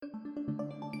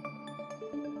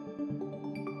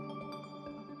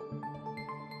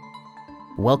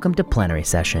Welcome to Plenary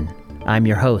Session. I'm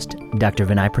your host, Dr.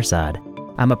 Vinay Prasad.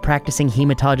 I'm a practicing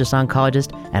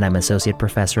hematologist-oncologist, and I'm associate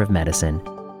professor of medicine.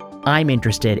 I'm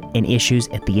interested in issues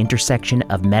at the intersection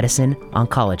of medicine,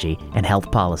 oncology, and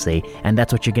health policy, and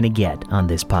that's what you're going to get on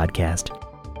this podcast.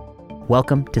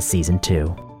 Welcome to Season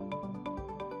 2.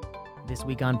 This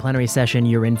week on Plenary Session,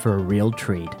 you're in for a real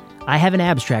treat. I have an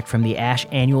abstract from the ASH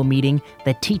annual meeting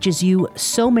that teaches you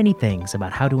so many things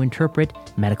about how to interpret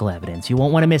medical evidence. You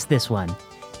won't want to miss this one.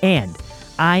 And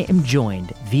I am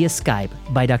joined via Skype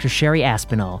by Dr. Sherry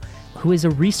Aspinall, who is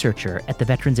a researcher at the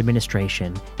Veterans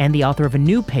Administration and the author of a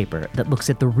new paper that looks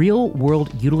at the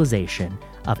real-world utilization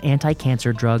of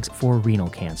anti-cancer drugs for renal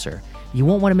cancer. You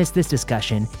won't want to miss this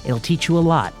discussion. It'll teach you a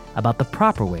lot about the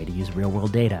proper way to use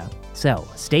real-world data. So,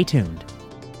 stay tuned.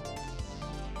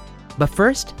 But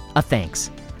first, a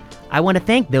thanks. I want to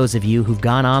thank those of you who've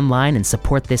gone online and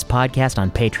support this podcast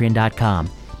on Patreon.com.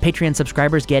 Patreon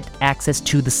subscribers get access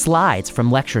to the slides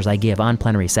from lectures I give on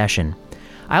Plenary Session.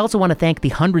 I also want to thank the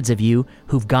hundreds of you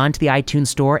who've gone to the iTunes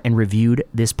store and reviewed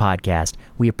this podcast.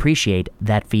 We appreciate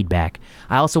that feedback.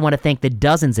 I also want to thank the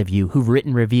dozens of you who've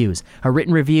written reviews. A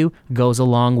written review goes a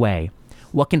long way.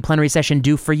 What can Plenary Session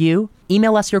do for you?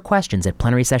 Email us your questions at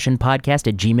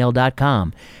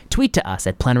plenarysessionpodcast@gmail.com. Tweet to us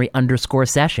at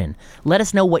plenary_session. Let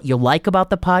us know what you like about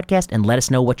the podcast and let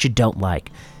us know what you don't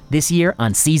like. This year,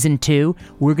 on Season 2,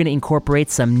 we're going to incorporate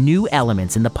some new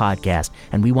elements in the podcast,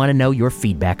 and we want to know your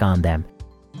feedback on them.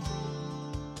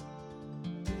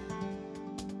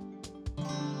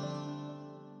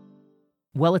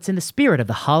 Well, it's in the spirit of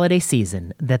the holiday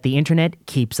season that the internet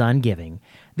keeps on giving.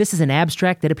 This is an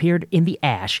abstract that appeared in the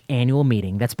ASH annual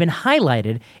meeting that's been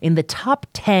highlighted in the top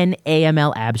 10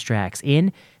 AML abstracts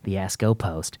in the ASCO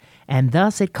Post, and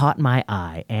thus it caught my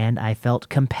eye, and I felt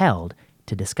compelled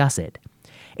to discuss it.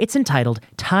 It's entitled,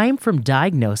 Time from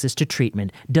Diagnosis to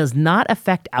Treatment Does Not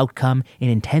Affect Outcome in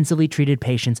Intensively Treated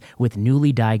Patients with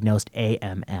Newly Diagnosed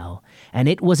AML, and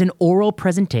it was an oral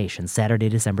presentation Saturday,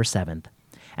 December 7th.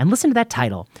 And listen to that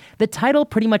title. The title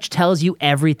pretty much tells you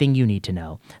everything you need to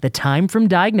know. The time from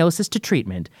diagnosis to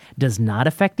treatment does not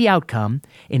affect the outcome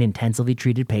in intensively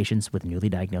treated patients with newly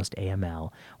diagnosed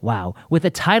AML. Wow. With a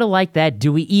title like that,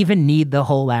 do we even need the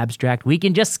whole abstract? We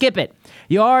can just skip it.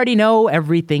 You already know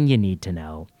everything you need to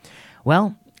know.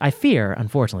 Well, I fear,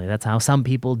 unfortunately, that's how some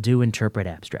people do interpret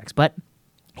abstracts. But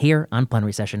here on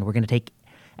Plenary Session, we're going to take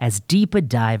as deep a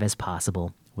dive as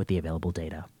possible with the available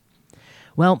data.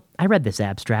 Well, I read this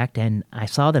abstract, and I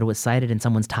saw that it was cited in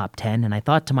someone's top 10, and I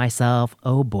thought to myself,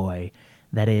 oh boy,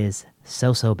 that is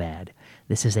so bad.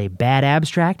 This is a bad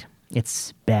abstract,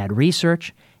 it's bad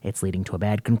research, it's leading to a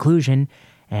bad conclusion,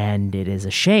 and it is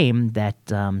a shame that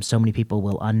so many people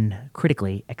will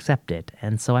uncritically accept it.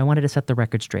 And so I wanted to set the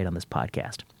record straight on this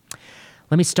podcast.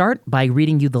 Let me start by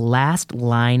reading you the last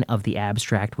line of the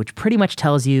abstract, which pretty much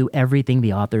tells you everything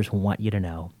the authors want you to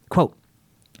know. Quote,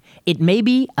 "It may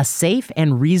be a safe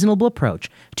and reasonable approach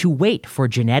to wait for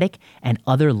genetic and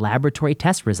other laboratory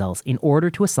test results in order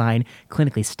to assign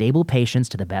clinically stable patients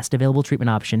to the best available treatment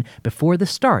option before the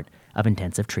start of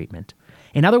intensive treatment."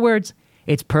 In other words,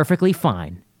 it's perfectly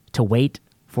fine to wait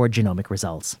for genomic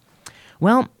results.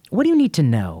 Well, what do you need to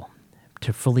know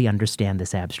to fully understand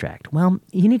this abstract? Well,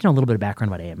 you need to know a little bit of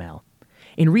background about AML.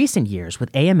 In recent years, with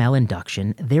AML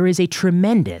induction, there is a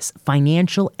tremendous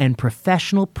financial and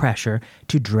professional pressure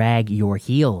to drag your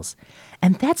heels.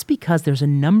 And that's because there's a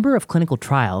number of clinical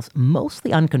trials,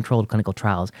 mostly uncontrolled clinical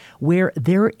trials, where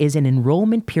there is an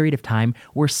enrollment period of time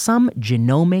where some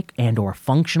genomic and or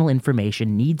functional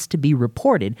information needs to be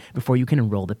reported before you can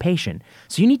enroll the patient.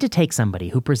 So you need to take somebody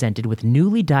who presented with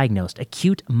newly diagnosed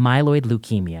acute myeloid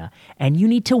leukemia, and you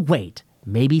need to wait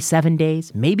maybe 7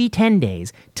 days, maybe 10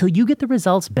 days, till you get the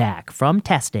results back from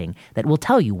testing that will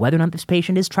tell you whether or not this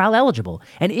patient is trial eligible.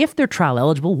 And if they're trial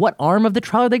eligible, what arm of the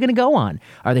trial are they going to go on?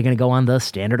 Are they going to go on the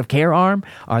standard of care arm?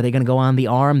 Are they going to go on the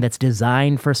arm that's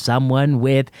designed for someone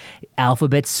with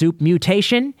alphabet soup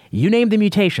mutation? You name the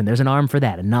mutation, there's an arm for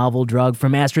that. A novel drug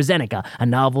from AstraZeneca, a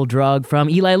novel drug from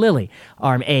Eli Lilly,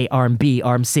 arm A, arm B,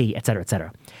 arm C, et cetera, et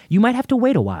cetera. You might have to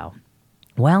wait a while.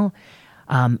 Well,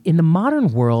 in the modern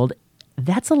world,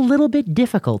 that's a little bit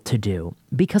difficult to do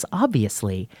because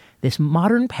obviously this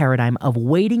modern paradigm of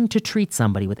waiting to treat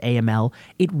somebody with AML,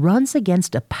 it runs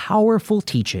against a powerful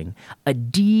teaching, a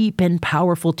deep and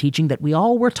powerful teaching that we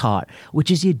all were taught,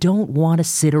 which is you don't want to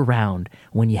sit around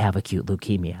when you have acute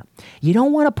leukemia. You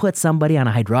don't want to put somebody on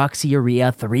a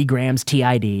hydroxyurea 3 grams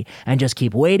TID and just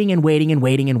keep waiting and waiting and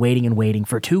waiting and waiting and waiting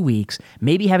for 2 weeks,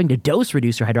 maybe having to dose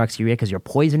reduce your hydroxyurea because you're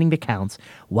poisoning the counts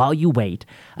while you wait,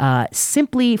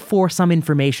 simply for some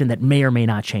information that may or may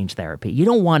not change therapy. You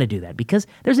don't want to do that because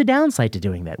there's a downside to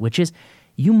doing that, which is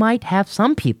you might have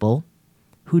some people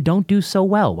who don't do so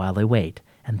well while they wait.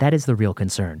 And that is the real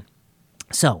concern.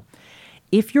 So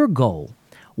if your goal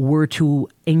were to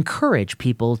encourage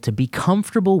people to be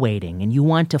comfortable waiting and you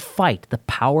want to fight the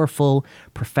powerful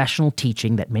professional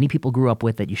teaching that many people grew up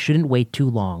with that you shouldn't wait too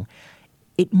long,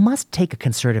 it must take a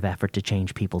concerted effort to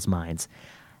change people's minds.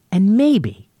 And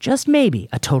maybe, just maybe,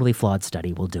 a totally flawed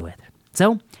study will do it.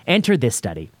 So enter this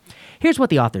study. Here's what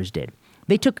the authors did.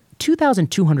 They took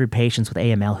 2,200 patients with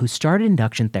AML who started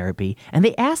induction therapy, and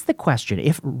they asked the question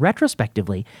if,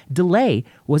 retrospectively, delay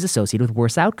was associated with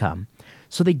worse outcome.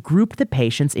 So they grouped the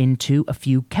patients into a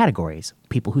few categories.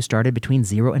 People who started between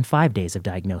 0 and 5 days of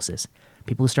diagnosis,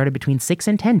 people who started between 6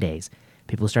 and 10 days,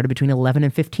 people who started between 11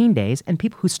 and 15 days, and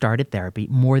people who started therapy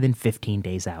more than 15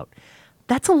 days out.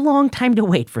 That's a long time to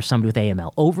wait for somebody with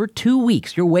AML. Over 2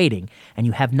 weeks you're waiting, and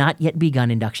you have not yet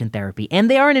begun induction therapy, and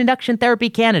they are an induction therapy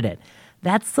candidate.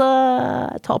 That's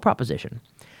a tall proposition.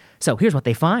 So here's what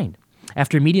they find.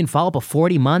 After a median follow-up of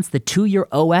 40 months, the 2-year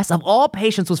OS of all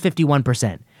patients was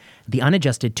 51%. The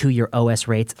unadjusted 2-year OS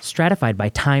rates, stratified by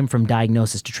time from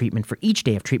diagnosis to treatment for each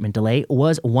day of treatment delay,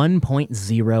 was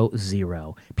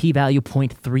 1.00, p-value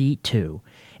 0.32.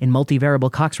 In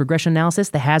multivariable Cox regression analysis,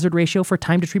 the hazard ratio for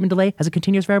time to treatment delay as a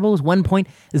continuous variable was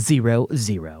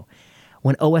 1.00.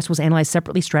 When OS was analyzed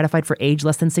separately, stratified for age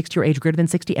less than 60 or age greater than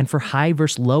 60, and for high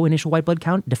versus low initial white blood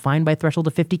count defined by a threshold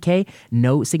of 50K,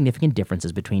 no significant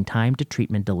differences between time to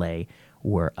treatment delay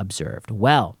were observed.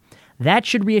 Well, that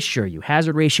should reassure you,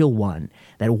 hazard ratio 1,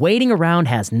 that waiting around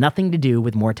has nothing to do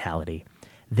with mortality.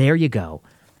 There you go.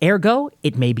 Ergo,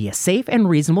 it may be a safe and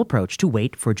reasonable approach to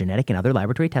wait for genetic and other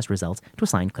laboratory test results to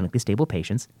assign clinically stable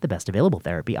patients the best available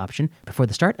therapy option before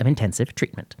the start of intensive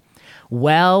treatment.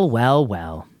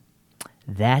 Well.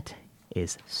 That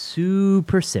is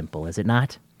super simple, is it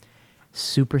not?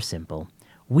 Super simple.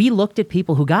 We looked at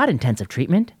people who got intensive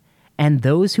treatment, and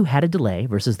those who had a delay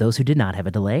versus those who did not have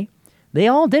a delay. They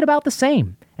all did about the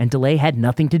same, and delay had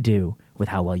nothing to do with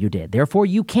how well you did. Therefore,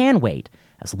 you can wait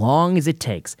as long as it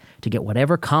takes to get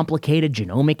whatever complicated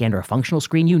genomic and or functional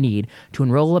screen you need to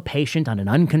enroll a patient on an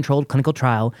uncontrolled clinical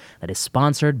trial that is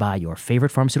sponsored by your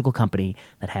favorite pharmaceutical company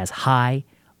that has high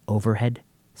overhead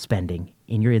spending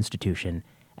in your institution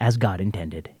as God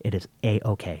intended. It is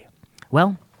A-OK.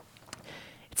 Well,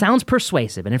 it sounds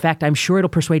persuasive, and in fact, I'm sure it'll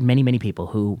persuade many, many people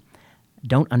who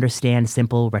don't understand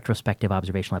simple retrospective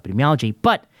observational epidemiology,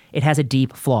 but it has a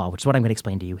deep flaw, which is what I'm going to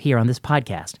explain to you here on this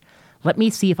podcast. Let me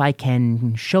see if I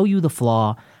can show you the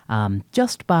flaw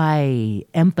just by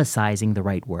emphasizing the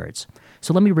right words.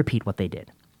 So let me repeat what they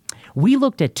did. We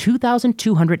looked at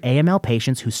 2,200 AML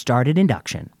patients who started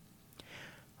induction.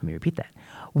 Let me repeat that.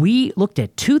 We looked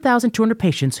at 2,200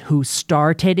 patients who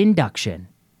started induction.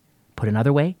 Put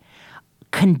another way,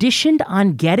 conditioned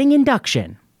on getting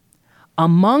induction.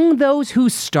 Among those who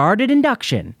started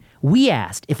induction, we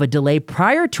asked if a delay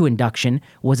prior to induction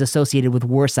was associated with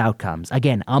worse outcomes.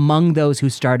 Again, among those who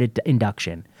started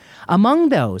induction. Among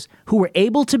those who were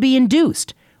able to be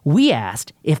induced, we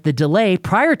asked if the delay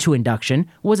prior to induction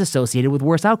was associated with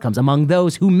worse outcomes among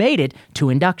those who made it to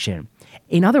induction.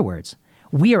 In other words,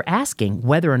 we are asking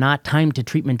whether or not time to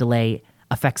treatment delay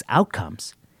affects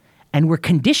outcomes, and we're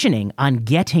conditioning on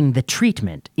getting the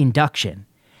treatment, induction.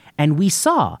 And we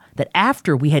saw that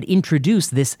after we had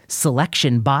introduced this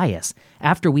selection bias,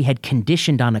 after we had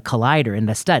conditioned on a collider in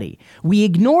the study, we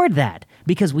ignored that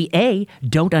because we A,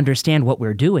 don't understand what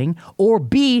we're doing, or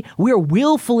B, we're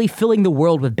willfully filling the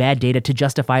world with bad data to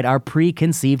justify our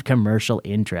preconceived commercial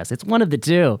interests. It's one of the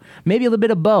two, maybe a little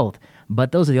bit of both,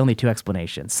 but those are the only two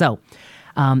explanations. So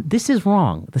this is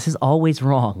wrong. This is always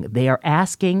wrong. They are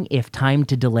asking if time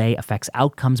to delay affects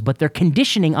outcomes, but they're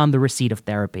conditioning on the receipt of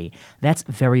therapy. That's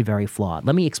very, very flawed.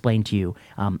 Let me explain to you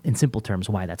in simple terms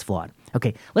why that's flawed.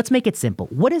 Okay, let's make it simple.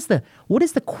 What is the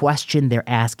question they're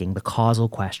asking, the causal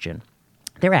question?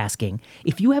 They're asking,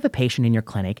 if you have a patient in your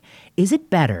clinic, is it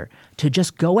better to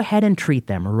just go ahead and treat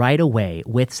them right away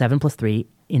with 7+3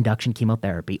 induction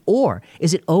chemotherapy, or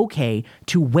is it okay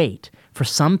to wait for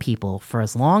some people for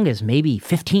as long as maybe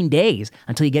 15 days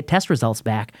until you get test results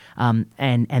back and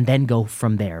then go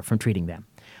from there, from treating them?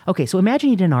 Okay, so imagine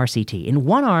you did an RCT. In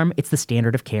one arm, it's the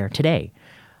standard of care today.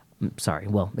 It's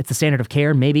the standard of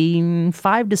care maybe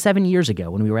 5 to 7 years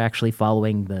ago when we were actually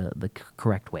following the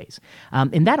correct ways.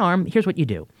 In that arm, here's what you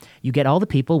do. You get all the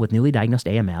people with newly diagnosed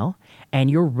AML, and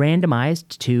you're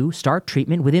randomized to start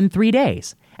treatment within 3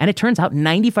 days. And it turns out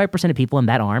 95% of people in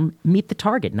that arm meet the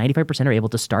target. 95% are able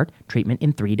to start treatment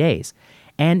in 3 days.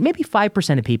 And maybe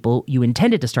 5% of people you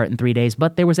intended to start in 3 days,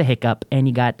 but there was a hiccup and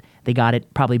they got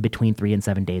it probably between 3 and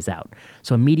 7 days out.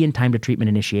 So a median time to treatment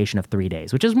initiation of 3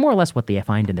 days, which is more or less what they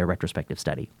find in their retrospective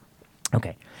study.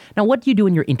 Okay, now what do you do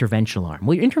in your interventional arm?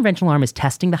 Well, your interventional arm is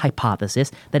testing the hypothesis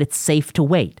that it's safe to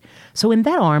wait. So in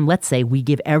that arm, let's say we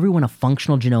give everyone a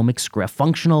functional genomic a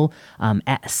functional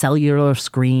cellular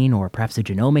screen or perhaps a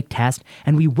genomic test,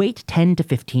 and we wait 10 to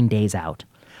 15 days out.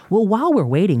 Well, while we're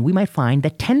waiting, we might find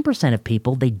that 10% of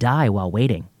people, they die while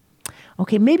waiting.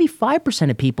 Okay, maybe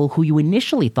 5% of people who you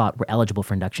initially thought were eligible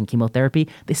for induction chemotherapy,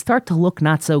 they start to look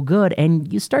not so good,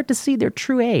 and you start to see their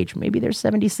true age. Maybe they're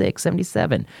 76,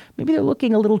 77. Maybe they're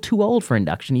looking a little too old for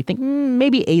induction. You think,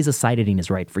 maybe azacitidine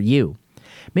is right for you.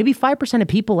 Maybe 5% of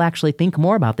people actually think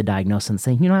more about the diagnosis and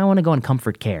say, I want to go on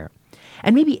comfort care.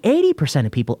 And maybe 80%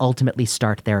 of people ultimately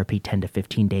start therapy 10 to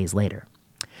 15 days later.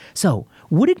 So,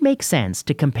 would it make sense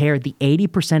to compare the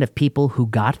 80% of people who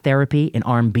got therapy in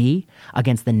Arm B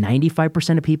against the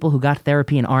 95% of people who got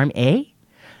therapy in Arm A?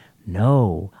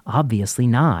 No, obviously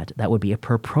not. That would be a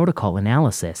per protocol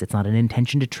analysis. It's not an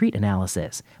intention to treat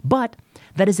analysis. But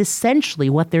that is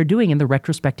essentially what they're doing in the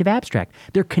retrospective abstract.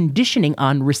 They're conditioning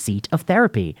on receipt of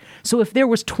therapy. So if there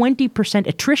was 20%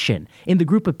 attrition in the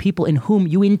group of people in whom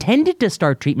you intended to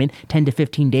start treatment 10 to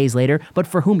 15 days later, but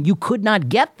for whom you could not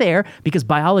get there because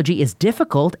biology is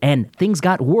difficult and things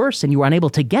got worse and you were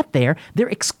unable to get there, they're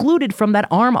excluded from that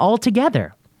arm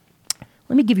altogether.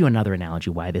 Let me give you another analogy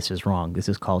why this is wrong. This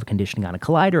is called conditioning on a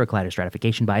collider or collider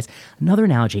stratification bias. Another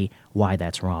analogy why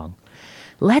that's wrong.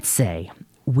 Let's say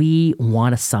we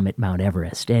want to summit Mount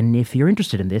Everest. And if you're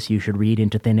interested in this, you should read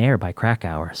Into Thin Air by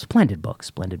Krakauer. Splendid book,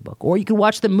 splendid book. Or you can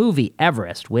watch the movie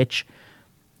Everest, which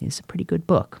is a pretty good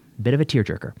book. A bit of a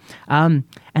tearjerker.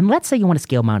 And let's say you want to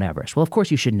scale Mount Everest. Well, of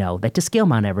course, you should know that to scale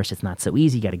Mount Everest, it's not so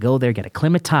easy. You got to go there, got to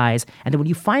acclimatize. And then when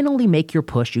you finally make your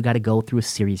push, you got to go through a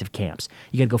series of camps.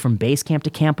 You got to go from base camp to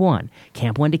Camp 1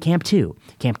 to Camp 2,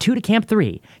 Camp 2 to Camp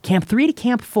 3, Camp 3 to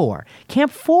Camp 4.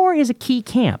 Camp 4 is a key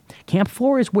camp. Camp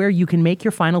 4 is where you can make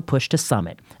your final push to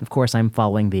summit. Of course, I'm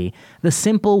following the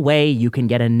simple way you can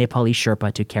get a Nepali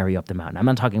Sherpa to carry up the mountain. I'm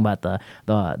not talking about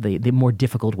the more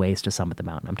difficult ways to summit the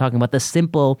mountain. I'm talking about the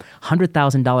simple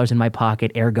 $100,000 in my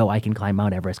pocket, ergo I can climb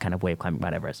Mount Everest kind of way of climbing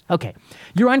Mount Everest. Okay,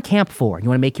 you're on Camp 4. You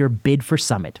want to make your bid for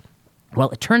summit. Well,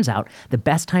 it turns out the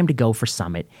best time to go for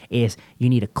summit is you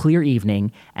need a clear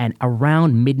evening, and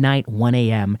around midnight, 1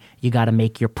 a.m., you got to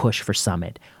make your push for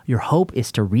summit. Your hope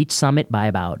is to reach summit by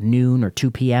about noon or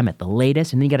 2 p.m. at the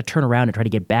latest, and then you got to turn around and try to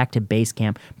get back to base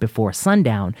camp before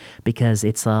sundown because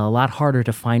it's a lot harder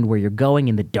to find where you're going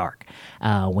in the dark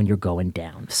when you're going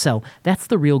down. So that's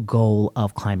the real goal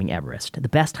of climbing Everest. The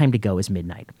best time to go is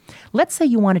midnight. Let's say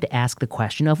you wanted to ask the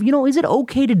question of, is it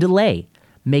okay to delay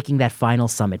making that final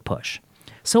summit push?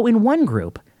 So in one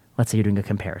group, let's say you're doing a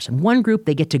comparison, one group,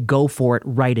 they get to go for it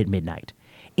right at midnight.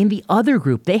 In the other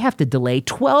group, they have to delay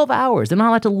 12 hours. They're not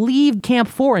allowed to leave Camp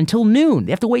 4 until noon.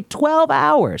 They have to wait 12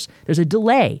 hours. There's a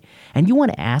delay. And you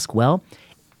want to ask, well,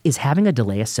 is having a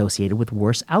delay associated with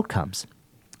worse outcomes?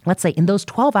 Let's say in those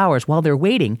 12 hours while they're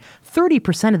waiting,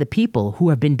 30% of the people who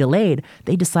have been delayed,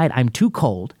 they decide I'm too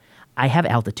cold, I have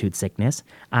altitude sickness,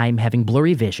 I'm having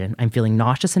blurry vision, I'm feeling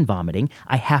nauseous and vomiting,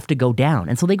 I have to go down.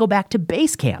 And so they go back to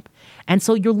base camp. And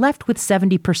so you're left with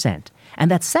 70%. And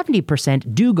that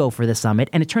 70% do go for the summit,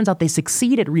 and it turns out they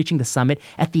succeed at reaching the summit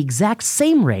at the exact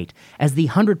same rate as the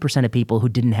 100% of people who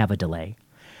didn't have a delay.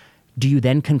 Do you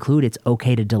then conclude it's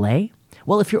okay to delay?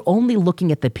 Well, if you're only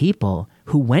looking at the people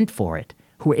who went for it,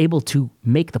 who were able to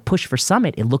make the push for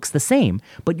summit, it looks the same.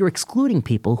 But you're excluding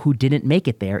people who didn't make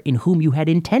it there, in whom you had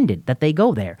intended that they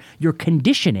go there. You're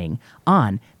conditioning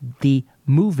on the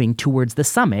moving towards the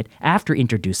summit after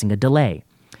introducing a delay.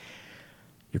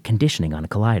 You're conditioning on a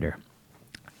collider.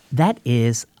 That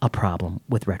is a problem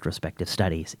with retrospective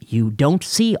studies. You don't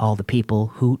see all the people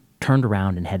who turned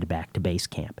around and headed back to base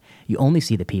camp. You only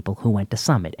see the people who went to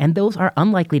summit. And those are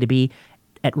unlikely to be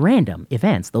at random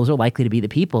events. Those are likely to be the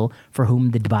people for whom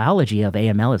the biology of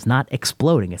AML is not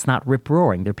exploding. It's not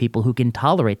rip-roaring. They're people who can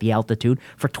tolerate the altitude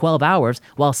for 12 hours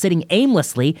while sitting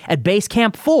aimlessly at base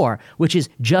camp 4, which is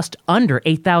just under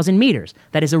 8,000 meters.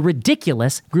 That is a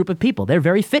ridiculous group of people. They're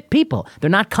very fit people. They're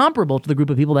not comparable to the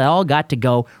group of people that all got to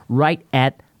go right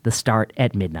at the start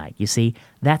at midnight. You see,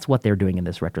 that's what they're doing in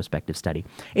this retrospective study.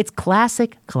 It's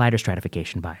classic collider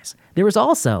stratification bias. There is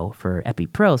also, for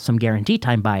EpiPro, some guarantee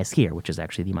time bias here, which is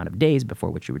actually the amount of days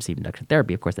before which you receive induction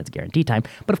therapy. Of course, that's guarantee time.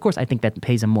 But of course, I think that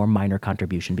pays a more minor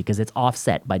contribution because it's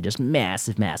offset by just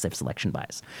massive, massive selection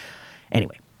bias.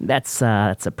 Anyway, that's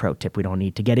a pro tip we don't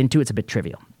need to get into. It's a bit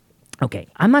trivial. Okay,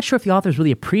 I'm not sure if the authors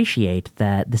really appreciate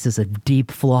that this is a deep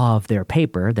flaw of their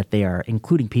paper, that they are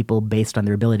including people based on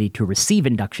their ability to receive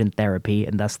induction therapy,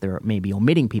 and thus they're maybe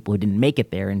omitting people who didn't make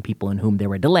it there and people in whom there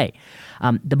were delay.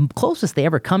 The closest they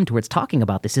ever come towards talking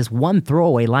about this is one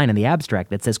throwaway line in the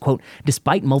abstract that says, quote,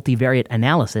 despite multivariate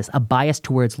analysis, a bias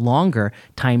towards longer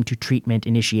time to treatment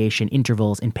initiation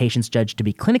intervals in patients judged to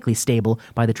be clinically stable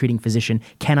by the treating physician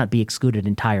cannot be excluded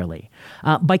entirely.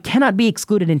 By cannot be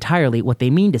excluded entirely, what they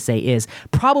mean to say is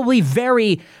probably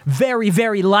very, very,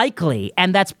 very likely,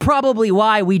 and that's probably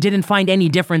why we didn't find any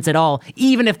difference at all,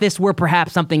 even if this were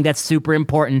perhaps something that's super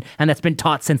important and that's been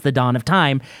taught since the dawn of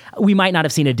time. We might not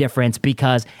have seen a difference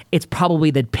because it's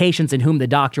probably the patients in whom the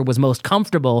doctor was most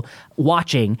comfortable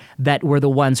watching that were the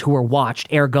ones who were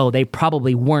watched. Ergo, they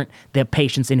probably weren't the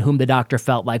patients in whom the doctor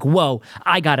felt like, whoa,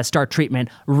 I got to start treatment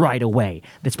right away.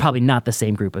 That's probably not the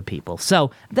same group of people.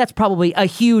 So that's probably a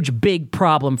huge, big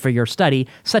problem for your study,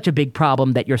 such a big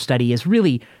problem that your study is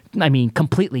really,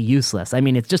 completely useless.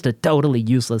 It's just a totally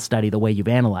useless study the way you've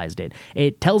analyzed it.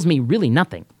 It tells me really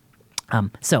nothing.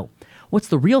 So what's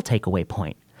the real takeaway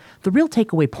point? The real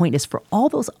takeaway point is for all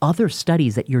those other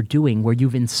studies that you're doing where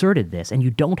you've inserted this and you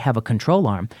don't have a control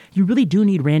arm, you really do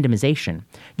need randomization.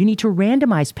 You need to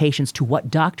randomize patients to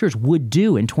what doctors would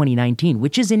do in 2019,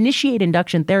 which is initiate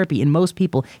induction therapy in most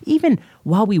people, even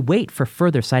while we wait for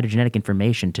further cytogenetic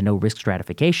information to know risk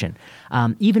stratification,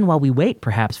 even while we wait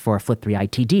perhaps for a FLT3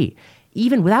 ITD.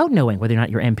 Even without knowing whether or not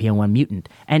you're NPM1 mutant,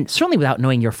 and certainly without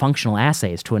knowing your functional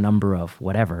assays to a number of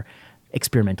whatever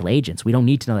experimental agents. We don't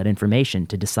need to know that information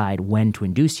to decide when to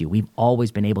induce you. We've always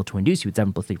been able to induce you with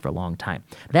 7+3 for a long time.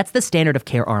 That's the standard of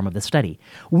care arm of the study.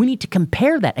 We need to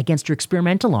compare that against your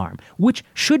experimental arm, which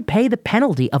should pay the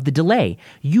penalty of the delay.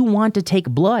 You want to take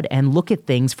blood and look at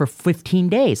things for 15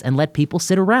 days and let people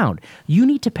sit around. You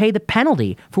need to pay the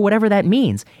penalty for whatever that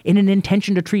means in an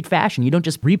intention to treat fashion. You don't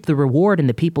just reap the reward in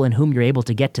the people in whom you're able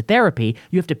to get to therapy.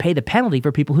 You have to pay the penalty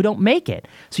for people who don't make it.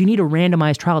 So you need a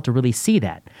randomized trial to really see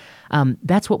that.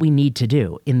 That's what we need to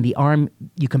do. In the arm,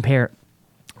 you compare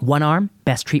one arm,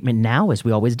 best treatment now, as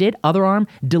we always did. Other arm,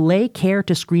 delay care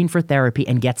to screen for therapy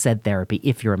and get said therapy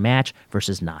if you're a match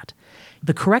versus not.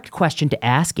 The correct question to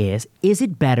ask is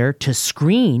it better to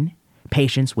screen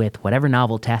patients with whatever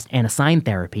novel test and assign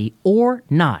therapy or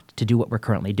not to do what we're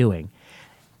currently doing?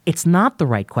 It's not the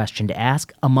right question to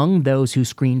ask among those who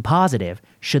screen positive,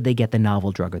 should they get the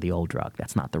novel drug or the old drug?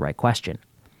 That's not the right question.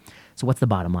 So what's the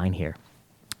bottom line here?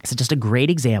 It's just a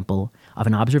great example of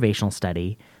an observational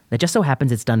study that just so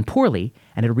happens it's done poorly,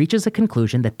 and it reaches a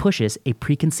conclusion that pushes a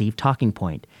preconceived talking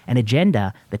point, an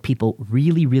agenda that people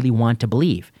really, really want to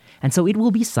believe. And so it will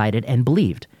be cited and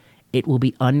believed. It will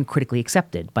be uncritically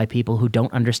accepted by people who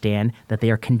don't understand that they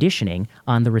are conditioning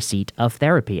on the receipt of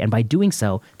therapy. And by doing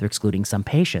so, they're excluding some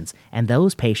patients. And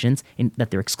those patients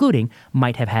that they're excluding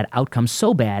might have had outcomes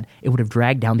so bad, it would have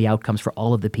dragged down the outcomes for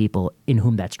all of the people in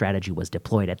whom that strategy was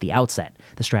deployed at the outset,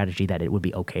 the strategy that it would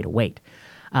be okay to wait.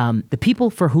 The people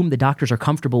for whom the doctors are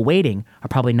comfortable waiting are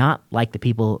probably not like the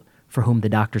people for whom the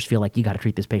doctors feel like you got to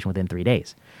treat this patient within 3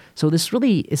 days. So this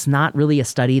really is not really a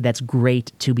study that's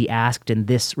great to be asked in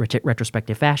this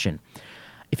retrospective fashion.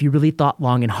 If you really thought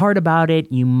long and hard about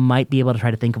it, you might be able to try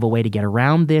to think of a way to get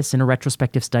around this in a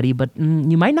retrospective study, but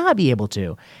you might not be able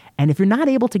to. And if you're not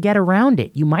able to get around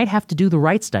it, you might have to do the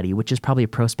right study, which is probably a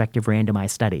prospective randomized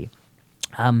study.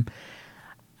 I'll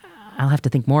have to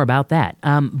think more about that.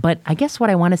 But I guess what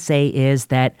I want to say is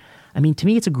that, to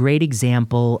me, it's a great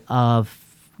example of,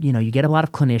 you get a lot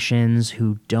of clinicians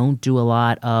who don't do a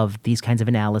lot of these kinds of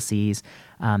analyses,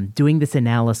 doing this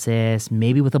analysis,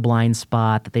 maybe with a blind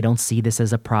spot, that they don't see this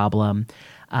as a problem.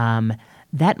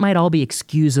 That might all be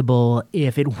excusable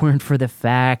if it weren't for the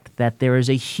fact that there is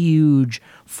a huge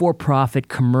for-profit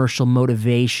commercial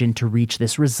motivation to reach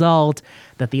this result,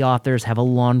 that the authors have a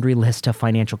laundry list of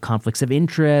financial conflicts of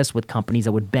interest with companies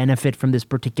that would benefit from this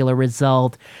particular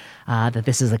result, that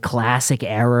this is a classic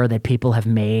error that people have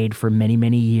made for many,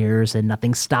 many years, and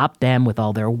nothing stopped them with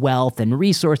all their wealth and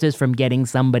resources from getting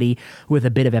somebody with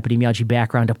a bit of epidemiology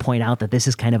background to point out that this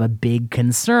is kind of a big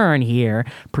concern here,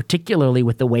 particularly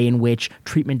with the way in which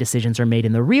treatment decisions are made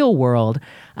in the real world.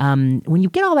 When you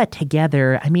get all that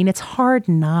together, it's hard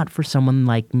not for someone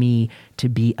like me to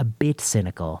be a bit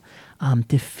cynical,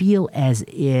 to feel as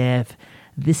if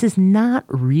this is not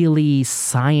really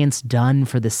science done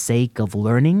for the sake of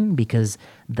learning, because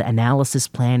the analysis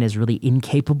plan is really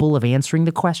incapable of answering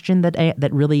the question that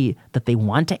they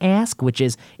want to ask, which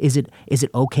is it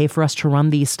okay for us to run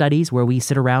these studies where we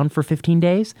sit around for 15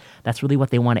 days? That's really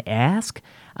what they want to ask.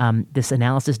 This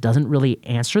analysis doesn't really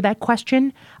answer that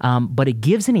question, but it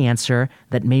gives an answer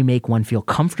that may make one feel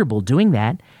comfortable doing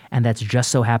that, and that's just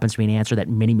so happens to be an answer that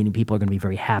many, many people are going to be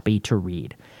very happy to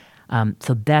read.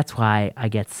 So that's why I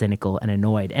get cynical and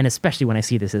annoyed, and especially when I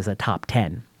see this as a top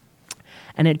 10.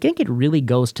 And I think it really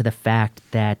goes to the fact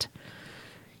that,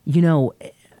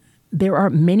 there are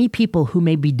many people who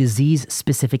may be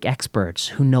disease-specific experts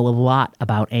who know a lot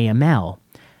about AML,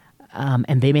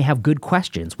 and they may have good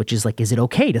questions, which is like, is it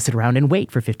okay to sit around and wait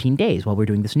for 15 days while we're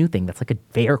doing this new thing? That's like a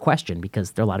fair question,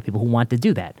 because there are a lot of people who want to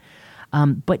do that.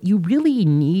 But you really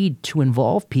need to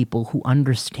involve people who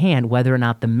understand whether or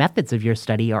not the methods of your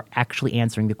study are actually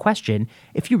answering the question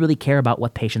if you really care about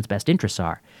what patients' best interests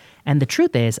are. And the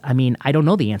truth is, I don't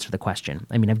know the answer to the question.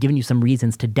 I've given you some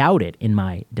reasons to doubt it in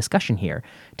my discussion here,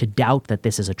 to doubt that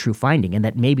this is a true finding and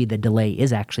that maybe the delay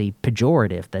is actually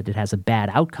pejorative, that it has a bad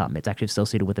outcome. It's actually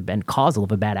associated with a causal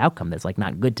of a bad outcome that's like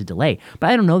not good to delay. But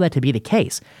I don't know that to be the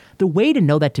case. The way to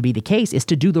know that to be the case is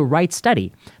to do the right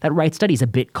study. That right study is a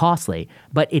bit costly,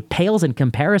 but it pales in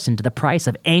comparison to the price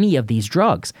of any of these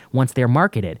drugs once they're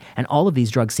marketed. And all of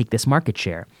these drugs seek this market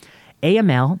share.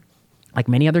 AML, like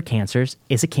many other cancers,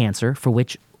 is a cancer for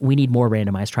which we need more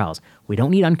randomized trials. We don't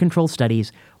need uncontrolled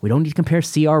studies. We don't need to compare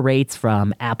CR rates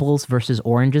from apples versus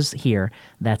oranges here.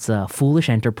 That's a foolish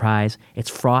enterprise. It's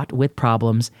fraught with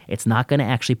problems. It's not going to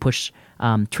actually push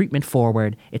treatment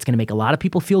forward. It's going to make a lot of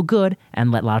people feel good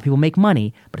and let a lot of people make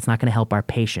money, but it's not going to help our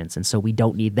patients. And so we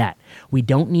don't need that. We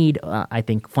don't need, I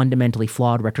think, fundamentally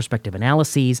flawed retrospective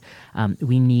analyses.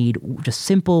 We need just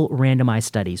simple randomized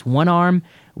studies. One arm,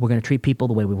 we're going to treat people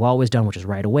the way we've always done, which is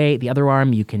right away. The other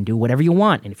arm, you can do whatever you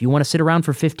want. And if you want to sit around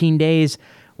for 15 days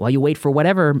while you wait for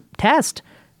whatever test,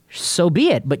 so be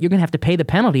it. But you're going to have to pay the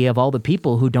penalty of all the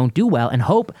people who don't do well and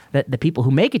hope that the people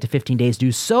who make it to 15 days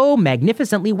do so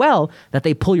magnificently well that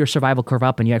they pull your survival curve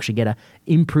up and you actually get an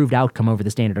improved outcome over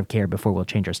the standard of care before we'll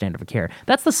change our standard of care.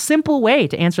 That's the simple way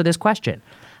to answer this question.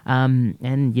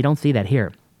 And you don't see that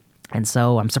here. And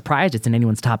so I'm surprised it's in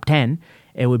anyone's top 10.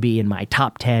 It would be in my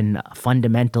top 10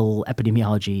 fundamental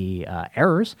epidemiology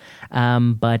errors,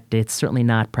 but it's certainly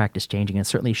not practice changing. It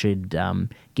certainly should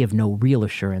give no real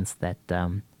assurance that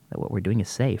what we're doing is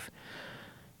safe.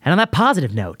 And on that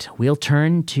positive note, we'll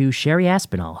turn to Sherry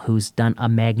Aspinall, who's done a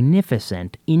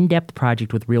magnificent, in-depth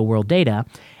project with real-world data.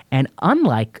 And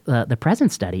unlike the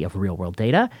present study of real-world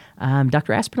data,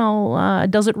 Dr. Aspinall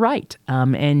does it right.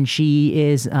 And she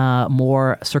is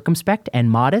more circumspect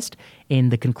and modest in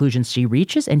the conclusions she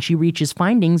reaches, and she reaches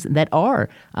findings that are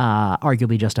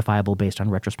arguably justifiable based on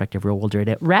retrospective real-world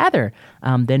data, rather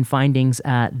than findings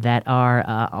that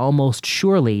are almost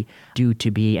surely due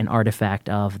to be an artifact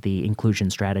of the inclusion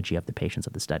strategy of the patients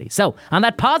of the study. So, on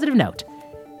that positive note,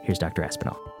 here's Dr.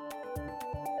 Aspinall.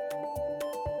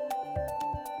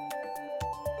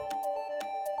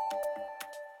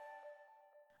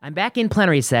 I'm back in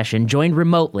plenary session, joined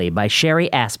remotely by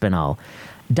Sherry Aspinall.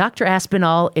 Dr.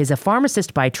 Aspinall is a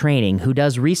pharmacist by training who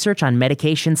does research on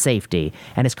medication safety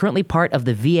and is currently part of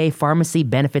the VA Pharmacy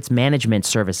Benefits Management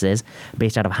Services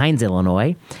based out of Hines,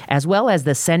 Illinois, as well as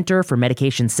the Center for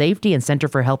Medication Safety and Center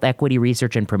for Health Equity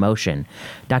Research and Promotion.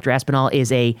 Dr. Aspinall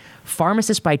is a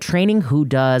pharmacist by training who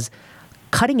does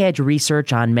cutting-edge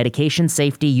research on medication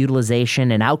safety,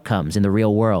 utilization, and outcomes in the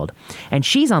real world. And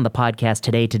she's on the podcast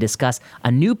today to discuss a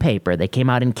new paper that came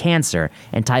out in Cancer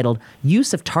entitled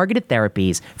Use of Targeted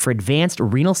Therapies for Advanced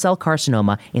Renal Cell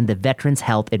Carcinoma in the Veterans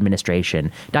Health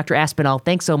Administration. Dr. Aspinall,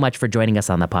 thanks so much for joining us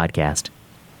on the podcast.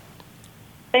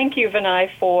 Thank you, Vinay,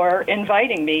 for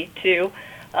inviting me to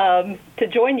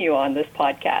join you on this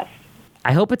podcast.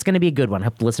 I hope it's going to be a good one. I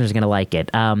hope the listeners are going to like it.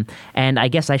 And I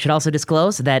guess I should also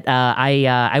disclose that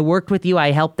I worked with you. I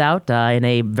helped out in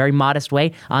a very modest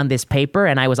way on this paper,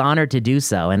 and I was honored to do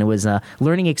so. And it was a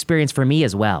learning experience for me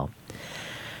as well.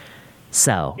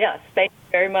 So yes, thank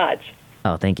you very much.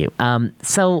 Oh, thank you.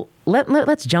 So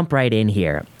let's jump right in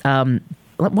here.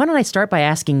 Why don't I start by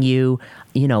asking you,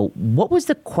 what was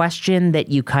the question that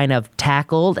you kind of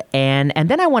tackled? And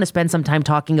then I want to spend some time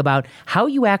talking about how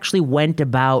you actually went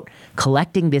about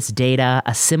collecting this data,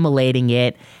 assimilating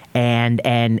it, and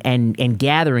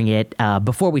gathering it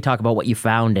before we talk about what you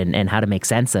found and how to make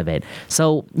sense of it.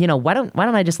 So, why don't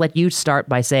I just let you start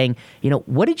by saying,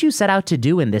 what did you set out to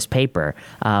do in this paper,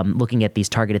 looking at these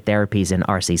targeted therapies in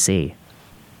RCC?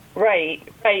 Right,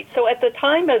 right. So at the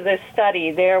time of this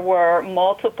study, there were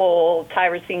multiple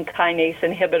tyrosine kinase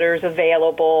inhibitors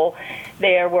available.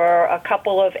 There were a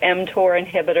couple of mTOR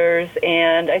inhibitors,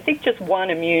 and I think just one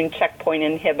immune checkpoint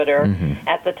inhibitor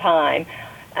at the time.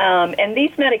 And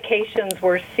these medications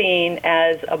were seen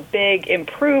as a big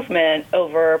improvement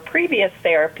over previous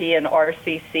therapy in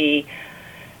RCC,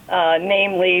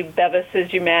 namely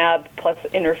bevacizumab plus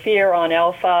interferon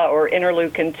alpha or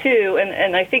interleukin-2.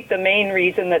 And I think the main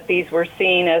reason that these were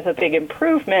seen as a big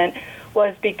improvement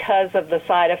was because of the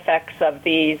side effects of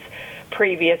these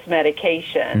previous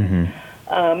medications.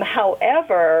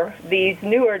 However, these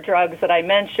newer drugs that I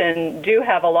mentioned do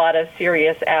have a lot of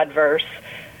serious adverse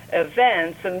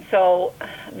events. And so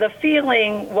the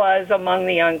feeling was among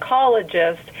the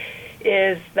oncologists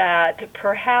is that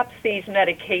perhaps these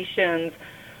medications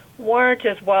weren't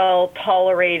as well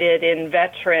tolerated in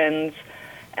veterans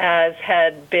as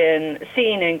had been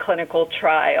seen in clinical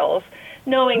trials,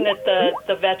 knowing that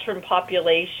the veteran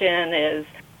population is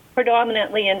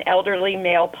predominantly an elderly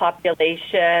male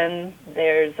population.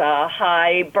 There's a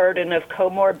high burden of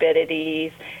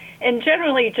comorbidities, and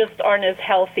generally just aren't as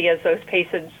healthy as those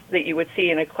patients that you would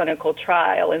see in a clinical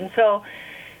trial. And so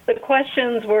the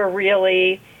questions were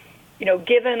really,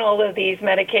 given all of these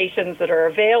medications that are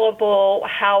available,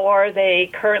 how are they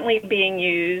currently being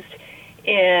used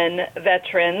in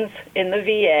veterans in the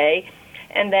VA?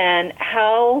 And then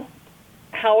how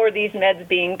are these meds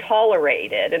being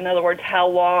tolerated? In other words, how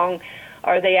long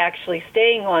are they actually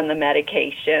staying on the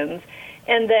medications?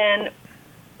 And then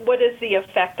what is the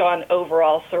effect on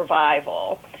overall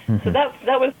survival? So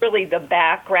that was really the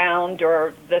background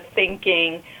or the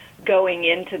thinking going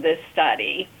into this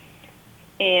study.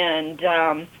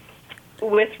 And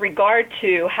with regard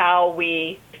to how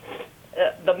we,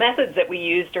 the methods that we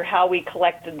used or how we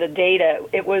collected the data,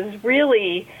 it was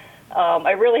really,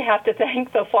 I really have to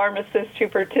thank the pharmacists who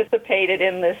participated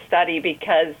in this study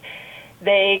because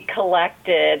they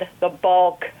collected the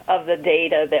bulk of the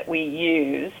data that we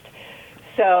used.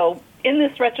 So in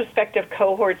this retrospective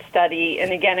cohort study,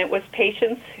 and again, it was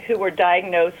patients who were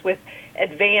diagnosed with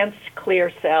advanced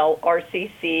clear cell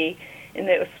RCC, and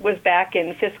this was back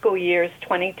in fiscal years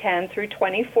 2010 through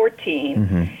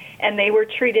 2014, and they were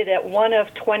treated at one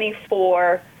of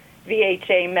 24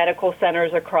 VHA medical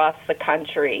centers across the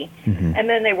country, and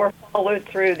then they were followed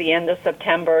through the end of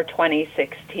September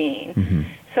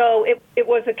 2016. So it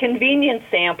was a convenient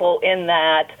sample in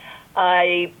that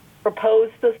I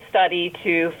proposed the study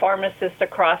to pharmacists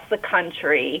across the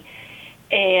country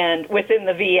and within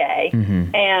the VA,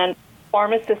 and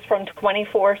pharmacists from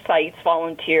 24 sites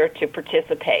volunteered to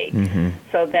participate.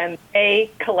 So then they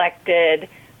collected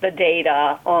the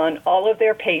data on all of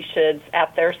their patients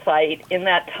at their site in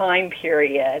that time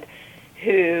period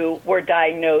who were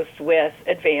diagnosed with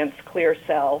advanced clear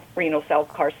cell renal cell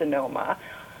carcinoma.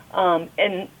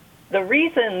 And the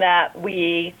reason that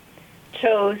we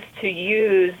chose to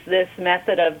use this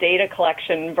method of data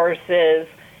collection versus,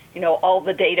 all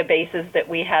the databases that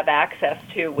we have access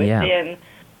to within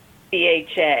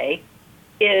VHA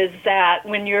is that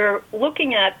when you're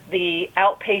looking at the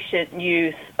outpatient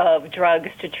use of drugs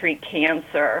to treat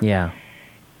cancer,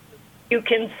 you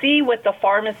can see what the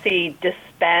pharmacy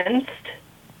dispensed.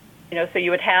 So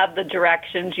you would have the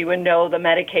directions, you would know the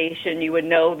medication, you would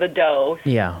know the dose,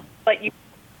 but you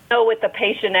know what the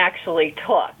patient actually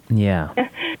took.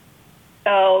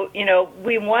 So,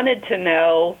 we wanted to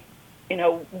know,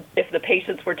 if the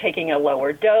patients were taking a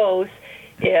lower dose,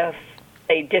 if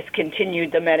they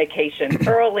discontinued the medication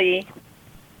early,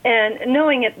 and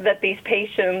knowing that these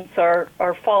patients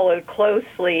are followed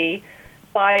closely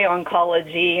by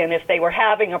oncology, and if they were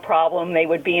having a problem, they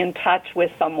would be in touch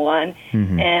with someone,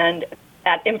 and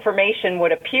that information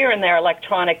would appear in their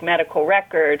electronic medical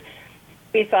record.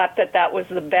 We thought that that was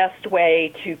the best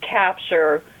way to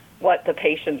capture what the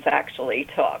patients actually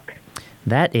took.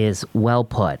 That is well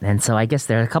put. And so I guess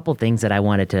there are a couple things that I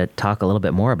wanted to talk a little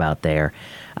bit more about there.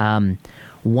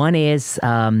 One is,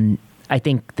 I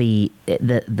think the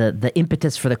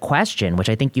impetus for the question, which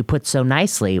I think you put so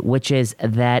nicely, which is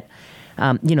that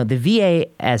the VA,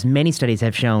 as many studies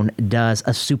have shown, does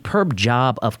a superb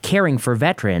job of caring for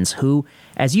veterans who,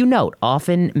 as you note,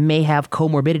 often may have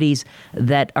comorbidities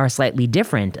that are slightly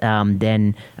different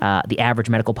than the average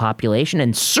medical population,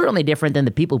 and certainly different than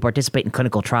the people who participate in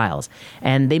clinical trials.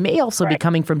 And they may also be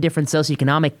coming from different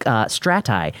socioeconomic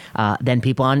strati than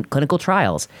people on clinical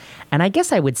trials. And I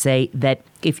guess I would say that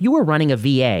if you were running a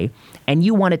VA and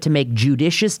you wanted to make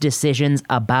judicious decisions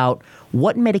about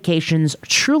what medications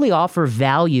truly offer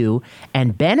value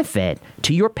and benefit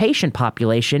to your patient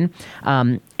population,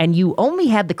 and you only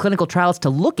had the clinical trials to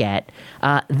look at,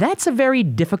 that's a very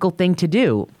difficult thing to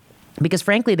do. Because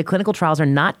frankly, the clinical trials are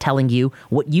not telling you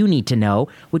what you need to know,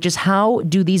 which is how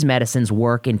do these medicines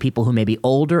work in people who may be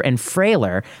older and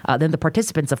frailer than the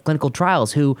participants of clinical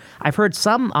trials, who I've heard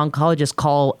some oncologists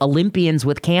call Olympians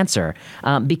with cancer,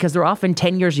 because they're often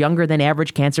 10 years younger than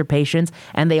average cancer patients,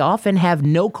 and they often have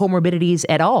no comorbidities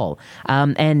at all.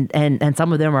 And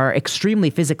some of them are extremely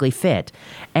physically fit.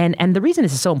 And the reason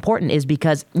this is so important is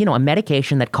because, a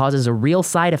medication that causes a real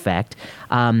side effect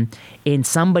in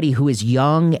somebody who is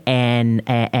young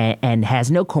and has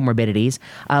no comorbidities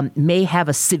may have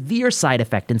a severe side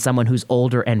effect in someone who's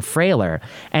older and frailer.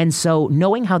 And so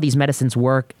knowing how these medicines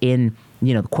work in,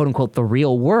 quote unquote, the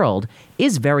real world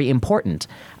is very important.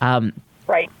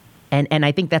 Right. And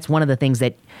I think that's one of the things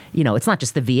that, it's not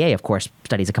just the VA, of course.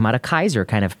 Studies that come out of Kaiser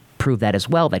kind of prove that as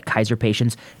well, that Kaiser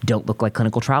patients don't look like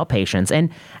clinical trial patients.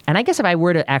 And I guess if I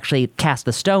were to actually cast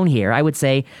the stone here, I would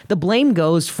say the blame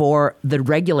goes for the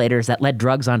regulators that let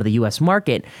drugs onto the U.S.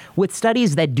 market with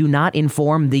studies that do not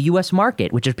inform the U.S.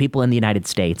 market, which is people in the United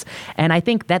States. And I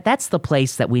think that that's the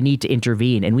place that we need to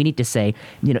intervene. And we need to say,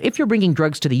 if you're bringing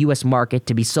drugs to the U.S. market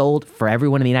to be sold for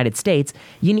everyone in the United States,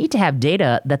 you need to have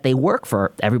data that they work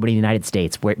for everybody in the United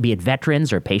States, be it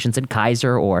veterans or patients in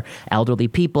Kaiser or elderly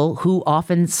people who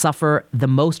often suffer the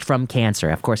most from cancer.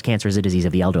 Of course, cancer is a disease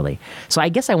of the elderly. So I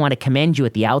guess I want to commend you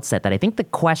at the outset that I think the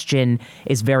question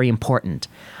is very important.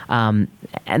 And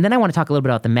then I want to talk a little bit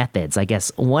about the methods. I guess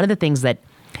one of the things that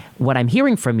what I'm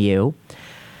hearing from you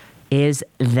is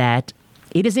that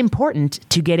it is important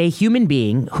to get a human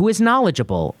being who is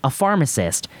knowledgeable, a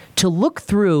pharmacist, to look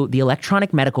through the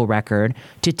electronic medical record,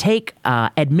 to take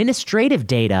administrative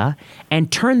data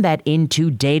and turn that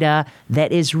into data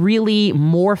that is really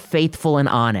more faithful and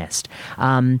honest.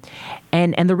 And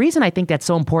the reason I think that's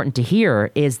so important to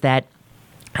hear is that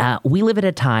we live at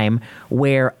a time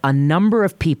where a number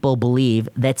of people believe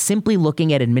that simply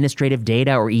looking at administrative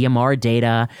data or EMR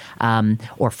data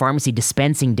or pharmacy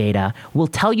dispensing data will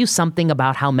tell you something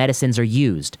about how medicines are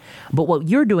used. But what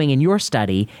you're doing in your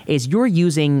study is you're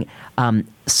using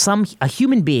a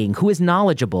human being who is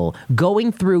knowledgeable,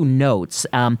 going through notes,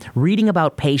 reading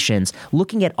about patients,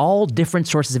 looking at all different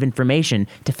sources of information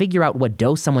to figure out what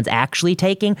dose someone's actually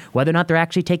taking, whether or not they're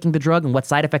actually taking the drug, and what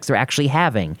side effects they're actually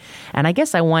having. And I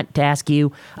guess I want to ask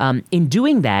you, in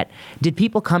doing that, did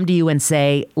people come to you and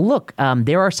say, look,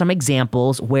 there are some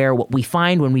examples where what we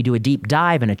find when we do a deep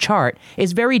dive in a chart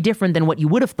is very different than what you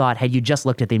would have thought had you just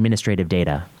looked at the administrative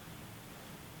data?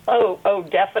 Oh,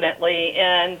 definitely.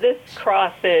 And this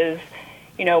crosses,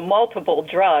 multiple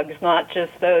drugs, not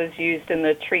just those used in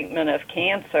the treatment of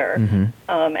cancer,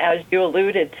 as you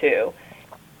alluded to.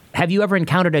 Have you ever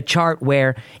encountered a chart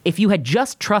where if you had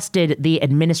just trusted the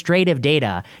administrative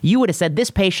data, you would have said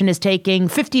this patient is taking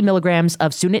 50 milligrams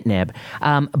of sunitinib,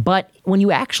 but when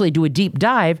you actually do a deep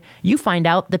dive, you find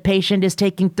out the patient is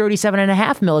taking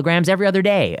 37.5 milligrams every other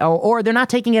day, or they're not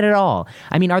taking it at all?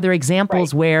 I mean, are there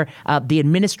examples where the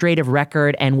administrative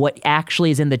record and what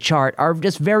actually is in the chart are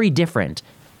just very different?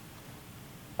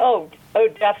 Oh,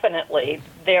 definitely.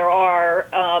 There are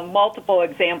multiple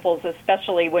examples,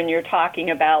 especially when you're talking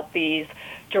about these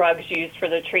drugs used for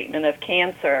the treatment of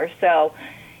cancer. So,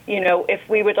 if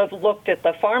we would have looked at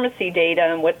the pharmacy data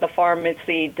and what the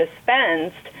pharmacy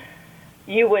dispensed,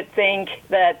 you would think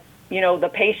that,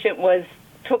 the patient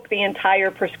took the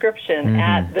entire prescription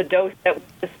at the dose that was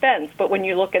dispensed. But when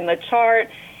you look in the chart,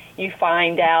 you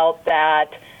find out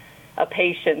that a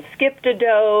patient skipped a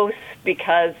dose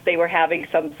because they were having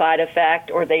some side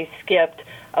effect, or they skipped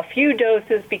a few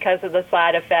doses because of the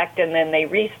side effect, and then they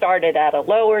restarted at a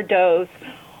lower dose,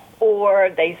 or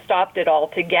they stopped it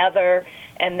altogether,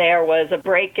 and there was a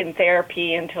break in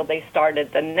therapy until they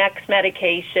started the next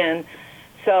medication.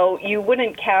 So you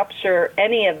wouldn't capture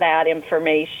any of that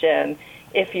information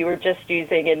if you were just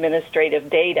using administrative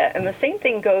data. And the same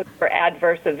thing goes for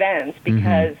adverse events,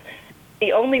 because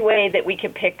the only way that we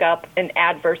can pick up an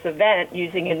adverse event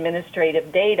using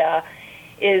administrative data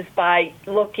is by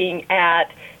looking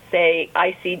at, say,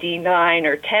 ICD-9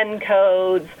 or 10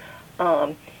 codes,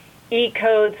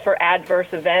 E-codes for adverse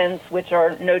events, which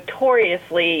are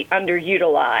notoriously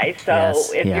underutilized.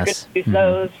 So if you're going to use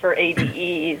those for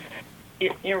ADEs,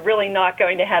 you're really not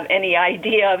going to have any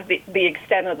idea of the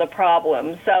extent of the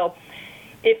problem. So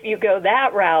if you go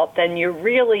that route, then you're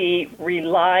really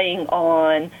relying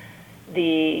on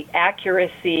the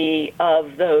accuracy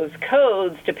of those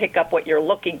codes to pick up what you're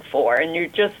looking for, and you're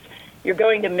just you're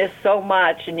going to miss so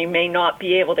much, and you may not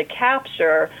be able to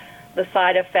capture the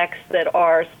side effects that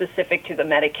are specific to the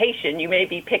medication. You may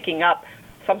be picking up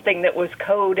something that was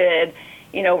coded,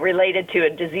 related to a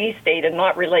disease state and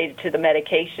not related to the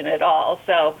medication at all.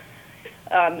 So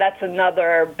that's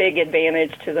another big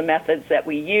advantage to the methods that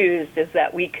we used, is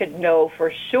that we could know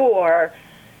for sure,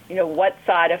 what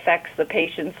side effects the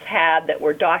patients had that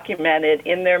were documented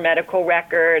in their medical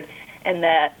record and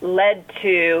that led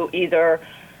to either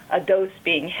a dose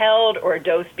being held or a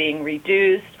dose being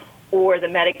reduced, or the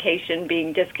medication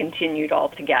being discontinued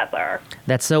altogether.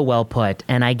 That's so well put.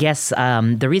 And I guess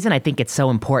the reason I think it's so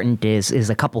important is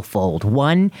a couple-fold.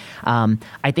 One,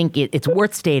 I think it's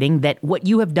worth stating that what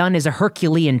you have done is a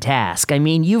Herculean task. I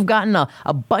mean, you've gotten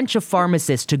a bunch of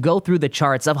pharmacists to go through the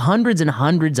charts of hundreds and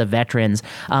hundreds of veterans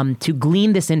to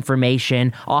glean this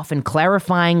information, often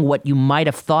clarifying what you might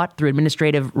have thought through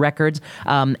administrative records.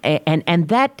 And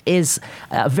that is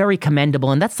very commendable,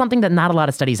 and that's something that not a lot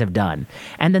of studies have done.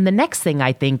 And then the next thing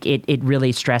I think it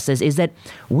really stresses is that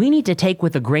we need to take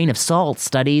with a grain of salt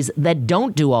studies that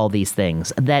don't do all these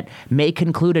things, that may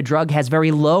conclude a drug has very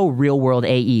low real-world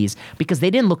AEs because they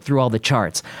didn't look through all the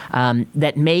charts,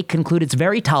 that may conclude it's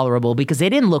very tolerable because they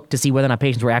didn't look to see whether or not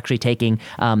patients were actually taking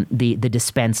the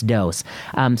dispensed dose.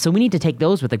 So we need to take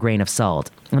those with a grain of salt.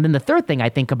 And then the third thing I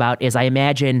think about is I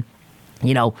imagine,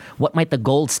 what might the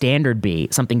gold standard be?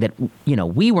 Something that,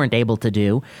 we weren't able to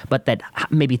do, but that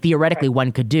maybe theoretically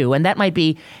one could do. And that might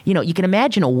be, you can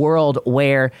imagine a world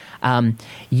where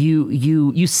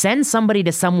you send somebody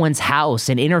to someone's house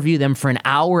and interview them for an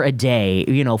hour a day,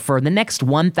 for the next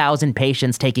 1,000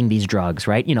 patients taking these drugs,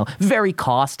 right? Very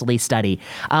costly study.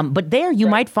 But there you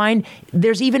might find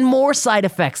there's even more side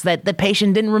effects that the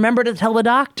patient didn't remember to tell the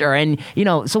doctor. And,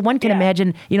 so one can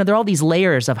imagine, there are all these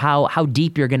layers of how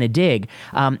deep you're going to dig.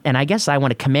 And I guess I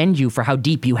want to commend you for how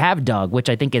deep you have dug, which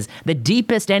I think is the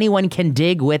deepest anyone can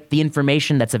dig with the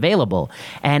information that's available.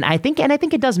 And I think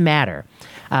it does matter.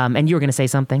 And you were going to say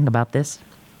something about this?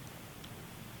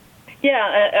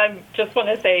 Yeah, I just want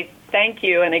to say thank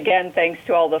you. And again, thanks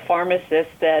to all the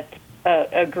pharmacists that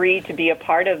agreed to be a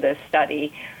part of this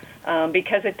study,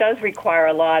 because it does require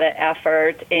a lot of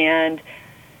effort.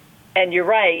 And you're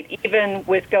right, even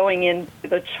with going in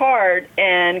the chart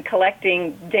and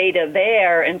collecting data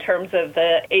there in terms of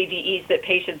the ADEs that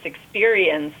patients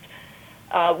experienced,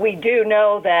 we do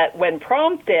know that when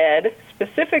prompted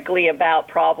specifically about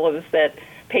problems that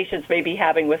patients may be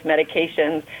having with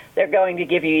medications, they're going to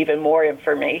give you even more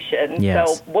information.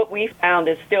 Yes. So what we found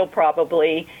is still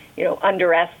probably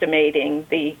underestimating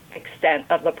the extent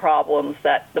of the problems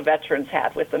that the veterans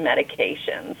had with the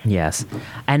medications. Yes.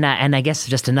 And I guess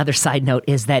just another side note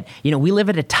is that, we live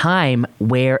at a time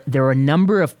where there are a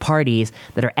number of parties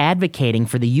that are advocating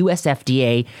for the US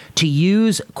FDA to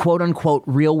use quote unquote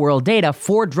real world data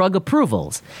for drug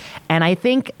approvals. And I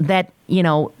think that,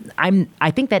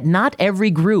 I think that not every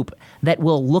group that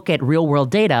will look at real world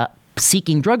data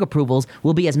seeking drug approvals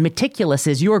will be as meticulous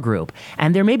as your group.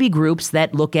 And there may be groups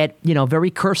that look at, very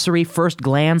cursory first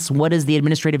glance, what does the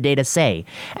administrative data say?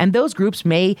 And those groups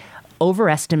may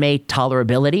overestimate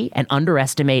tolerability and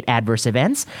underestimate adverse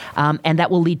events, and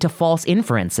that will lead to false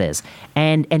inferences.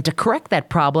 And to correct that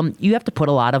problem, you have to put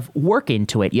a lot of work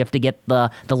into it. You have to get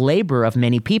the labor of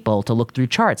many people to look through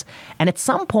charts. And at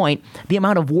some point, the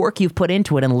amount of work you've put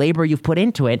into it and labor you've put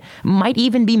into it might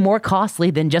even be more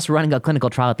costly than just running a clinical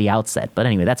trial at the outset. But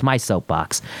anyway, that's my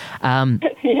soapbox.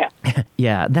 Yeah.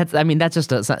 Yeah, that's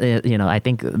just I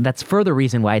think that's further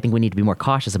reason why I think we need to be more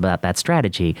cautious about that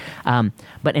strategy.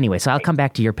 But anyway, so I'll come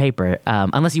back to your paper,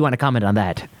 unless you want to comment on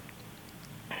that.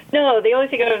 No, the only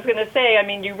thing I was going to say,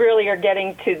 you really are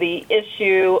getting to the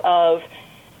issue of,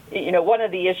 one of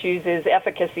the issues is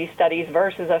efficacy studies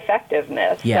versus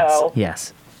effectiveness. Yes, so,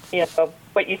 yes.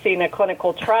 What you see in a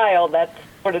clinical trial, that's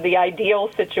sort of the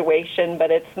ideal situation,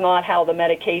 but it's not how the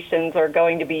medications are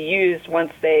going to be used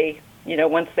once they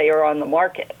are on the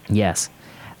market. Yes.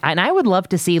 And I would love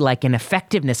to see like an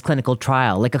effectiveness clinical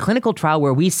trial, like a clinical trial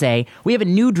where we say we have a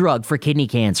new drug for kidney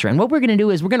cancer. And what we're going to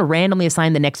do is we're going to randomly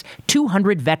assign the next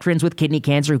 200 veterans with kidney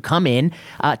cancer who come in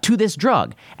to this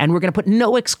drug. And we're going to put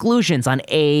no exclusions on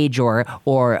age or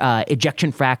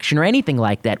ejection fraction or anything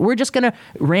like that. We're just going to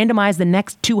randomize the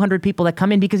next 200 people that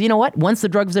come in because you know what? Once the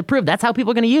drug is approved, that's how people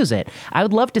are going to use it. I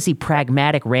would love to see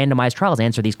pragmatic randomized trials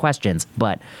answer these questions.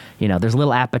 But, there's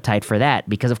little appetite for that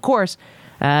because, of course,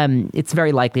 it's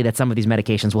very likely that some of these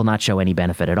medications will not show any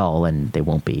benefit at all and they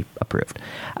won't be approved.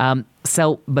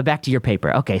 But back to your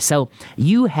paper. Okay, so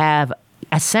you have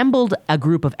assembled a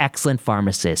group of excellent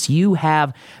pharmacists. You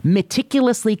have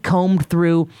meticulously combed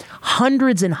through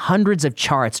hundreds and hundreds of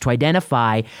charts to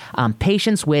identify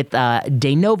patients with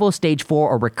de novo stage 4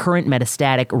 or recurrent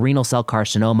metastatic renal cell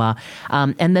carcinoma.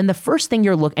 And then the first thing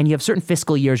and you have certain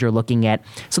fiscal years you're looking at.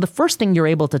 So the first thing you're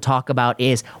able to talk about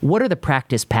is what are the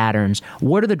practice patterns?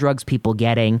 What are the drugs people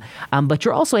getting? But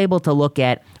you're also able to look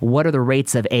at what are the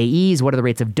rates of AEs, what are the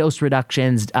rates of dose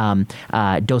reductions,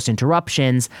 dose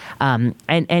interruptions.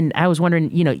 And I was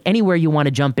wondering, anywhere you want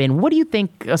to jump in, what do you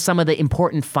think some of the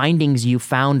important findings you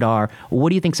found are? What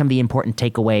do you think some of the important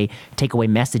takeaway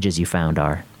messages you found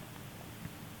are?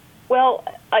 Well,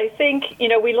 I think,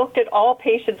 we looked at all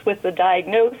patients with the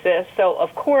diagnosis, so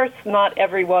of course not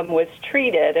everyone was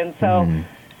treated. And so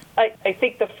I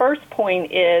think the first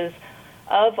point is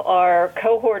of our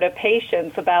cohort of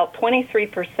patients, about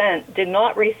 23% did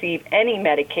not receive any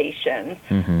medication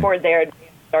for their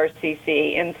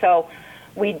RCC. And so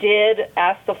we did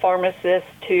ask the pharmacist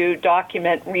to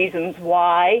document reasons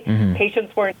why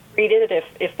patients weren't treated,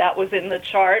 if that was in the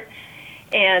chart.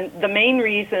 And the main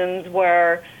reasons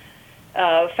were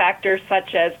factors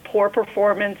such as poor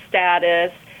performance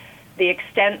status, the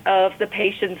extent of the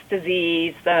patient's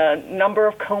disease, the number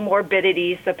of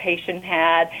comorbidities the patient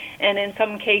had, and in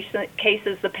some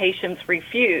cases the patients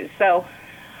refused. So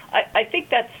I think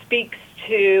that speaks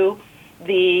to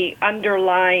the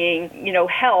underlying,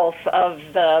 health of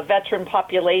the veteran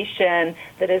population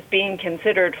that is being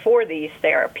considered for these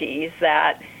therapies,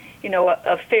 that,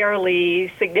 a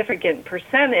fairly significant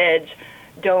percentage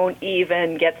don't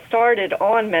even get started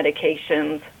on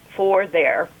medications for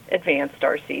their advanced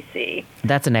RCC.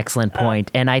 That's an excellent point.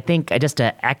 And I think, just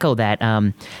to echo that,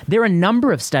 there are a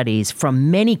number of studies from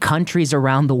many countries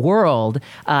around the world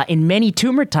in many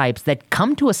tumor types that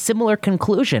come to a similar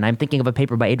conclusion. I'm thinking of a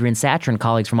paper by Adrian Satcher and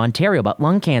colleagues from Ontario about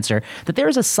lung cancer, that there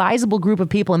is a sizable group of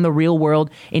people in the real world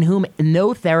in whom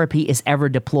no therapy is ever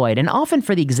deployed, and often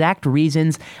for the exact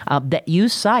reasons that you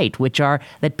cite, which are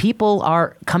that people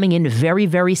are coming in very,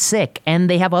 very sick and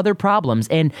they have other problems,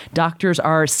 and doctors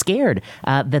are scared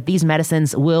that these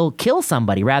medicines will kill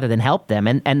somebody rather than help them,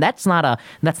 and that's not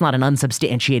an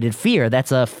unsubstantiated fear.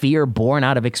 That's a fear born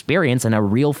out of experience and a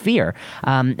real fear.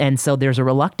 And so there's a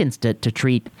reluctance to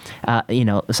treat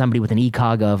somebody with an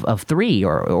ECOG of 3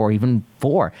 or even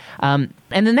 4.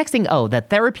 And the next thing, that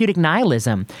therapeutic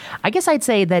nihilism. I guess I'd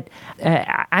say that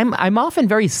I'm often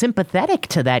very sympathetic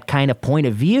to that kind of point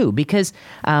of view, because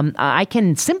I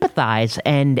can sympathize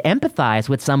and empathize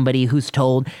with somebody who's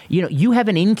told, you have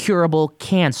an incurable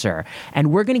cancer,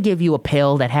 and we're going to give you a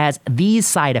pill that has these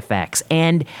side effects,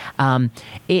 and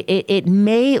it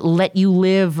may let you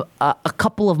live a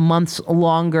couple of months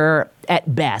longer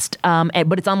at best,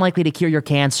 but it's unlikely to cure your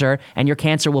cancer, and your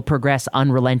cancer will progress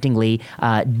unrelentingly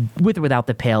with or without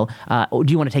the pill. Do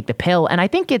you want to take the pill? And I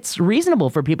think it's reasonable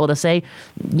for people to say,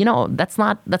 that's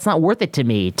not worth it to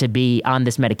me to be on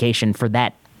this medication for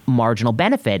that marginal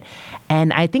benefit.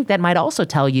 And I think that might also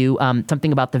tell you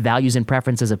something about the values and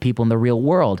preferences of people in the real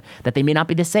world, that they may not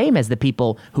be the same as the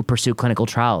people who pursue clinical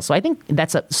trials. So I think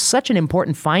that's such an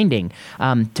important finding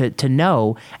to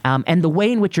know. And the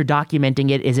way in which you're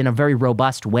documenting it is in a very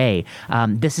robust way.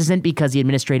 This isn't because the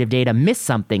administrative data missed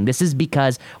something. This is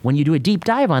because when you do a deep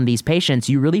dive on these patients,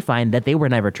 you really find that they were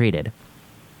never treated.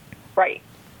 Right.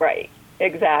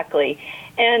 Exactly.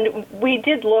 And we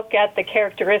did look at the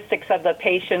characteristics of the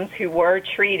patients who were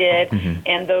treated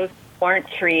and those who weren't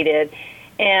treated.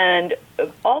 And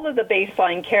all of the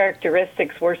baseline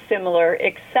characteristics were similar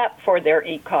except for their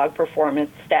ECOG performance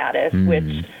status,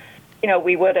 which,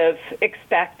 we would have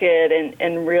expected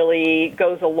and really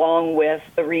goes along with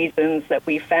the reasons that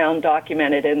we found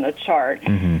documented in the chart.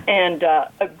 And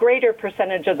a greater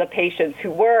percentage of the patients who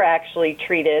were actually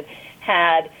treated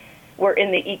were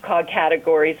in the ECOG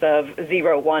categories of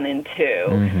 0, 1, and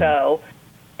 2. So,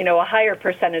 a higher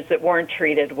percentage that weren't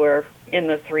treated were in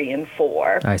the 3 and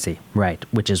 4. I see. Right.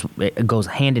 It goes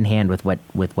hand in hand with what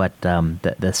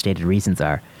the stated reasons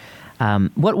are.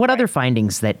 What other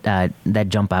findings that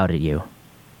jump out at you?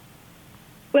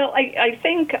 Well, I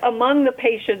think among the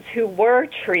patients who were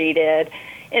treated,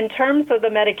 in terms of the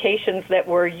medications that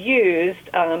were used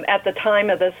at the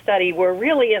time of the study, were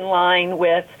really in line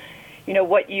with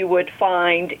what you would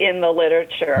find in the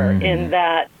literature, in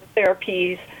that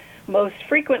therapies most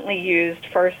frequently used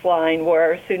first line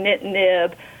were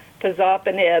sunitinib,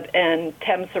 pazopanib, and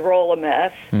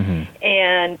temsirolimus.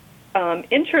 And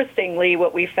interestingly,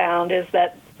 what we found is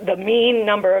that the mean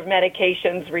number of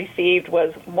medications received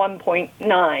was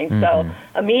 1.9, so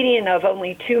a median of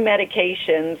only 2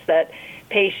 medications that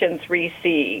patients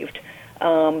received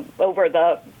over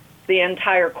the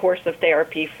entire course of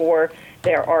therapy for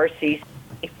their RCC.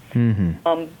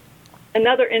 Mm-hmm.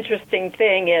 Another interesting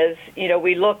thing is,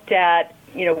 we looked at,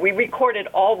 we recorded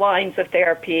all lines of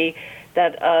therapy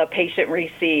that a patient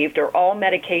received, or all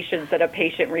medications that a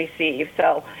patient received.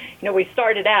 So, we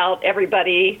started out,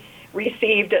 everybody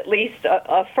received at least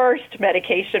a first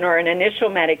medication or an initial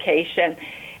medication,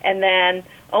 and then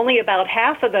only about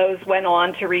half of those went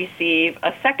on to receive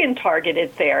a second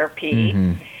targeted therapy.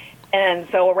 Mm-hmm. And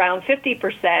so around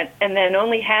 50%, and then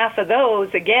only half of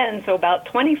those, again, so about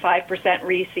 25%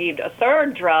 received a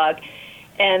third drug,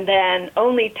 and then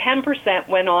only 10%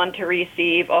 went on to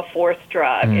receive a fourth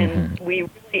drug. Mm-hmm. And we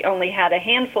really only had a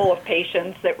handful of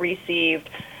patients that received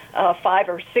 5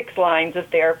 or 6 lines of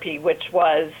therapy, which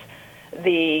was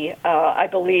I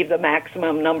believe, the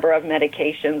maximum number of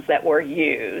medications that were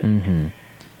used. Mm-hmm.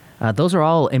 Those are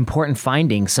all important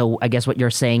findings. So I guess what you're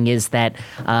saying is that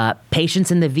patients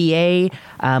in the VA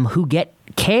who get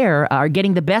care are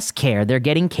getting the best care. They're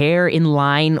getting care in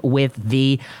line with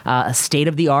the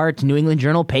state-of-the-art New England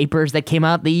Journal papers that came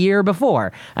out the year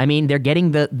before. I mean, they're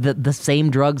getting the same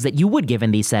drugs that you would give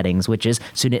in these settings, which is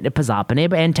sunitinib,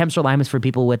 pazopanib, and temsirolimus for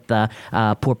people with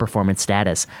poor performance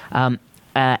status.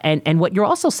 And what you're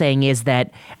also saying is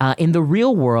that in the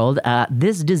real world,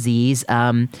 this disease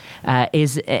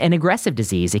is an aggressive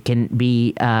disease. It can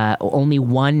be only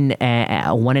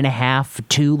 1.5,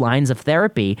 2 lines of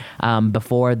therapy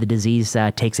before the disease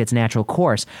takes its natural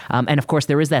course. And of course,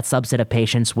 there is that subset of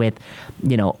patients with,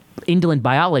 indolent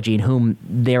biology in whom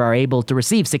they are able to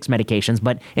receive 6 medications.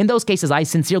 But in those cases, I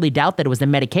sincerely doubt that it was the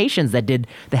medications that did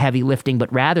the heavy lifting,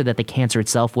 but rather that the cancer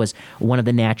itself was one of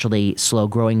the naturally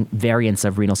slow-growing variants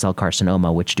of renal cell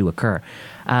carcinoma, which do occur.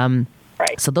 Right.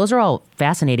 So those are all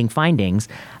fascinating findings.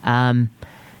 Now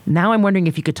I'm wondering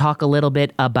if you could talk a little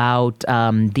bit about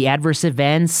the adverse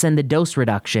events and the dose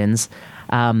reductions.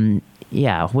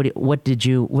 What did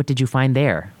you find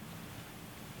there?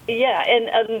 Yeah,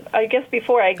 and I guess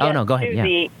before I get go ahead. to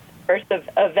the first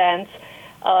events,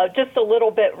 just a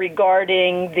little bit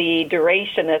regarding the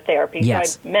duration of therapy.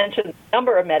 Yes. So I mentioned the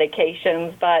number of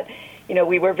medications, but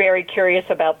we were very curious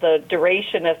about the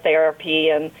duration of therapy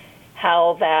and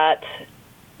how that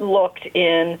looked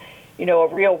in a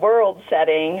real-world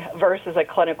setting versus a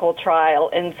clinical trial.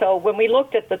 And so when we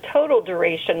looked at the total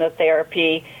duration of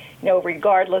therapy,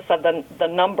 regardless of the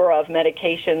number of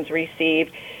medications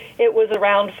received, it was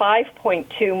around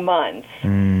 5.2 months.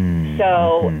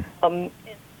 So,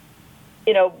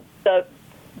 the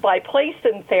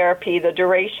biplastin therapy, the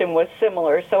duration was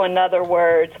similar. So, in other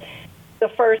words, the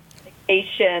first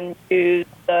medication used,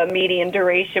 the median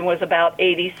duration was about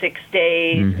 86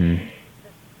 days. Mm-hmm.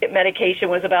 The medication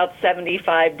was about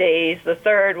 75 days. The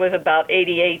third was about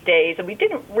 88 days. And we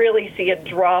didn't really see a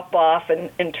drop-off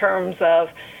in terms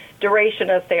of duration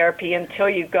of therapy until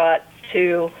you got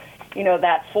to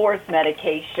that fourth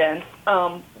medication.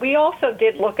 We also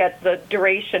did look at the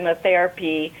duration of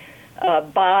therapy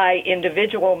by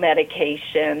individual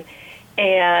medication,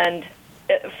 and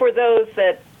for those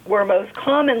that were most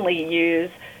commonly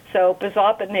used, so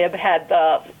pazopanib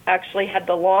actually had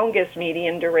the longest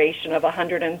median duration of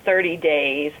 130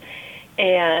 days,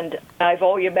 and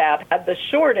nivolumab had the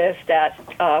shortest at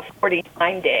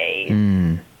 49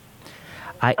 days.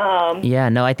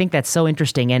 I think that's so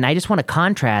interesting. And I just want to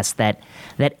contrast that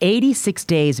 86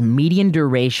 days median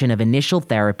duration of initial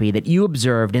therapy that you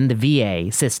observed in the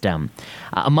VA system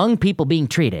among people being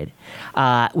treated,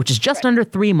 which is just under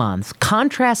 3 months,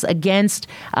 contrasts against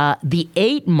the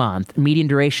 8-month median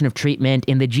duration of treatment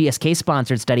in the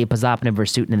GSK-sponsored study of pazopanib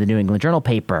versus sunitinib in the New England Journal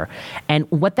paper. And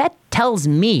what that tells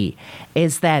me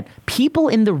is that people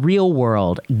in the real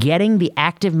world getting the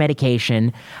active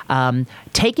medication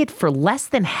take it for less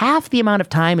than half the amount of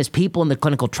time as people in the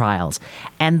clinical trials.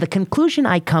 And the conclusion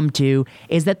I come to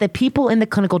is that the people in the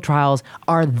clinical trials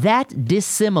are that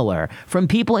dissimilar from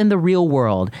people in the real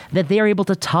world that they are able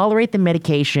to tolerate the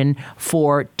medication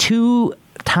for 2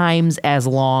 times as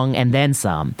long and then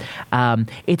some.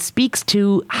 It speaks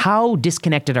to how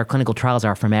disconnected our clinical trials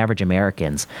are from average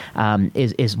Americans,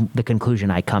 is the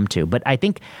conclusion I come to. But I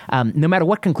think no matter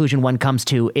what conclusion one comes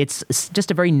to, it's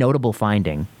just a very notable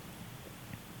finding.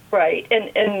 Right.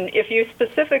 And if you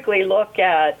specifically look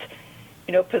at,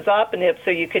 pazopanib,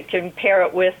 so you could compare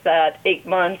it with that 8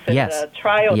 months in the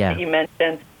trial that you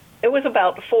mentioned, it was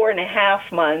about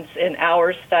 4.5 months in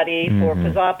our study for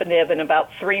pazopanib and about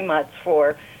 3 months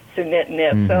for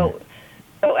sunitinib. So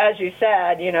as you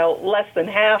said, less than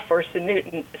half for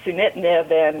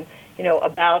sunitinib and,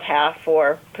 about half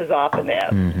for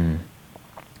pazopanib.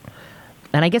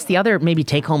 And I guess the other maybe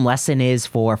take-home lesson is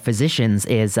for physicians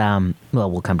is, well,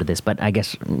 we'll come to this, but I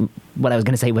guess what I was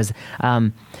going to say was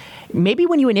maybe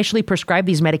when you initially prescribe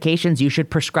these medications, you should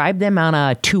prescribe them on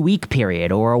a 2-week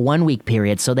period or a 1-week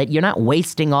period so that you're not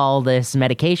wasting all this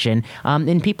medication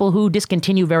in people who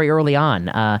discontinue very early on,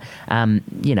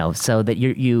 so that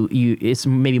it's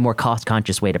maybe more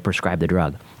cost-conscious way to prescribe the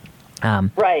drug.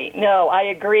 Right. No, I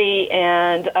agree.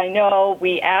 And I know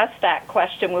we asked that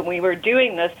question when we were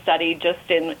doing this study,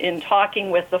 just in talking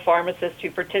with the pharmacists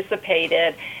who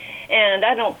participated. And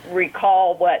I don't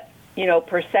recall what,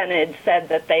 percentage said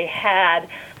that they had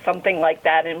something like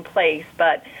that in place.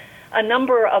 But a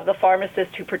number of the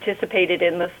pharmacists who participated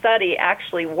in the study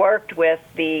actually worked with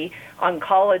the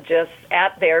oncologists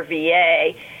at their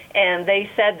VA. And they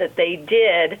said that they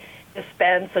did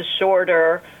dispense a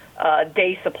shorter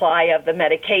day supply of the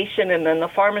medication, and then the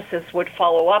pharmacist would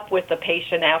follow up with the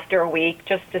patient after a week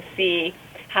just to see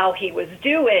how he was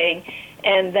doing,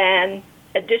 and then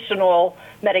additional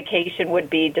medication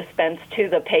would be dispensed to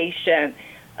the patient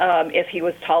if he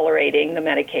was tolerating the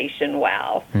medication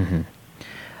well. Mm-hmm.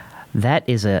 That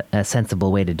is a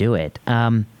sensible way to do it.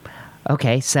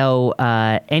 Okay, so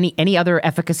any other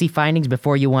efficacy findings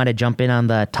before you want to jump in on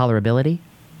the tolerability?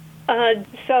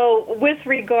 So with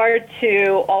regard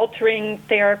to altering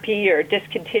therapy or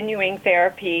discontinuing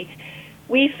therapy,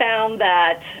 we found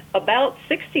that about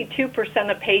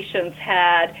 62% of patients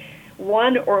had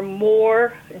one or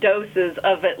more doses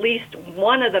of at least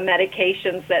one of the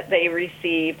medications that they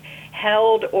received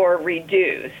held or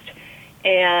reduced.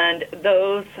 And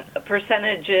those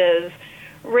percentages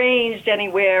ranged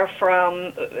anywhere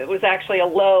from, it was actually a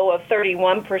low of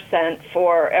 31%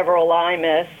 for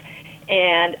everolimus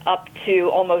and up to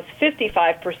almost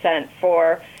 55%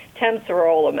 for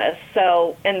temsirolimus.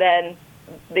 So, and then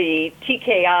the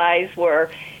TKIs were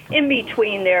in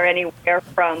between there, anywhere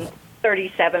from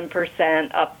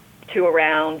 37% up to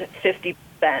around 50%.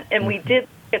 And we did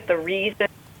look at the reason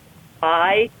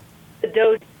why the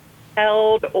dose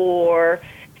held or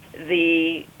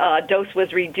the dose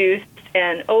was reduced,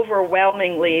 and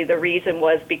overwhelmingly the reason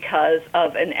was because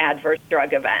of an adverse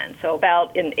drug event. So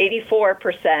about in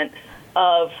 84%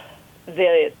 of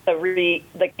the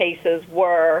cases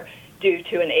were due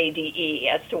to an ADE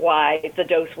as to why the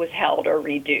dose was held or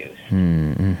reduced.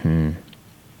 Mm-hmm.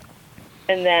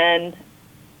 And then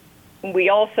we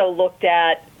also looked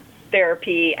at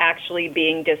therapy actually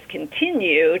being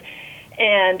discontinued,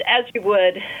 and as you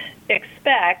would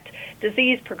expect,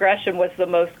 disease progression was the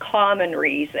most common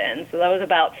reason. So that was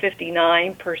about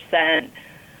 59%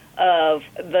 of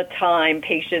the time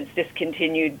patients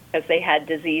discontinued because they had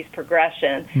disease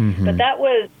progression. Mm-hmm. But that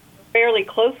was fairly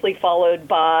closely followed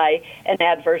by an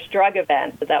adverse drug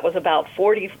event. That was about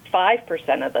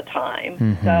 45% of the time.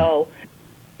 Mm-hmm. So,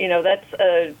 that's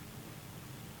a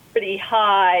pretty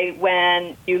high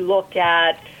when you look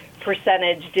at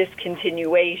percentage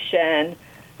discontinuation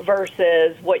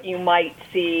versus what you might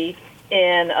see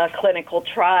in a clinical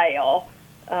trial.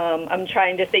 I'm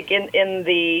trying to think in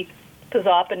the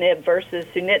pazopanib versus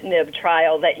sunitinib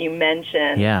trial that you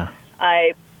mentioned. Yeah.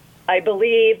 I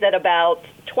believe that about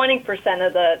 20%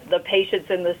 of the patients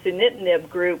in the sunitinib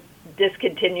group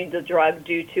discontinued the drug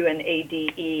due to an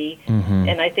ADE, mm-hmm.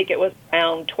 and I think it was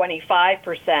around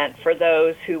 25% for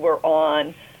those who were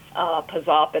on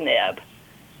pazopanib.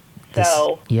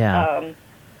 So,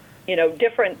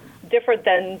 different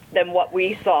than what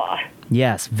we saw.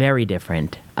 Yes, very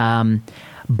different,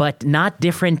 but not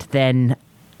different than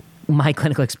my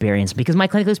clinical experience, because my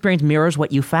clinical experience mirrors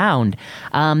what you found,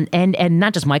 and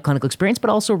not just my clinical experience, but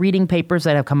also reading papers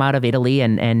that have come out of Italy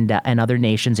and other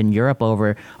nations in Europe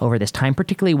over this time,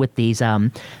 particularly with these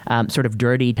sort of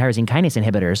dirty tyrosine kinase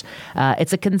inhibitors.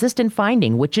 It's a consistent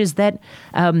finding, which is that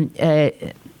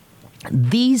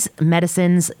these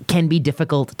medicines can be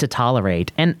difficult to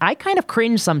tolerate. And I kind of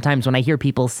cringe sometimes when I hear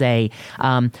people say,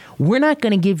 we're not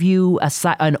going to give you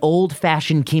an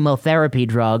old-fashioned chemotherapy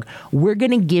drug. We're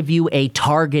going to give you a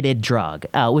targeted drug,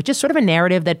 which is sort of a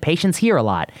narrative that patients hear a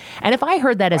lot. And if I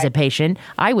heard that as a patient,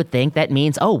 I would think that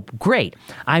means, oh, great,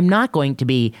 I'm not going to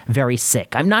be very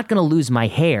sick. I'm not going to lose my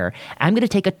hair. I'm going to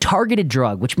take a targeted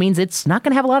drug, which means it's not going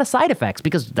to have a lot of side effects,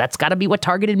 because that's got to be what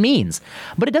targeted means.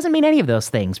 But it doesn't mean any of those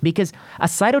things, because a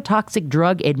cytotoxic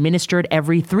drug administered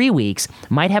every 3 weeks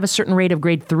might have a certain rate of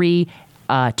grade 3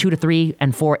 2 to 3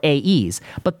 and 4 AEs.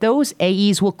 But those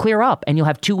AEs will clear up and you'll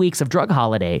have 2 weeks of drug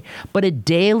holiday. But a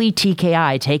daily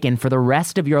TKI taken for the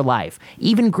rest of your life,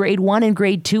 even grade 1 and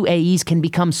grade 2 AEs can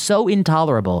become so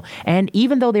intolerable. And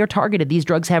even though they're targeted, these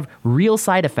drugs have real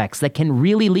side effects that can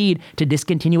really lead to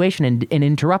discontinuation and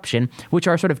interruption, which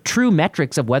are sort of true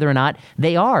metrics of whether or not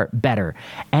they are better.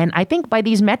 And I think by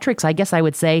these metrics, I guess I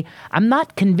would say I'm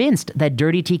not convinced that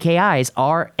dirty TKIs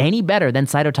are any better than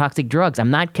cytotoxic drugs.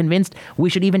 I'm not convinced we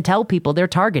should even tell people they're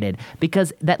targeted,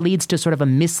 because that leads to sort of a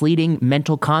misleading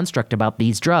mental construct about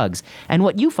these drugs. And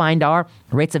what you find are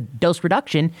rates of dose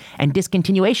reduction and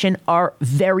discontinuation are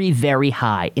very, very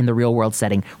high in the real world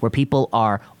setting where people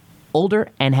are older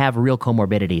and have real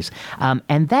comorbidities.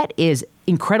 And that is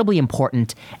incredibly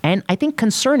important and I think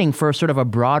concerning for sort of a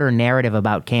broader narrative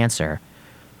about cancer.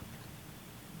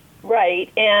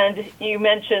 Right, and you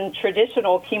mentioned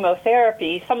traditional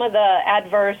chemotherapy. Some of the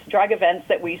adverse drug events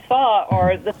that we saw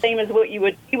are the same as what you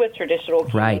would see with traditional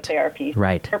chemotherapy.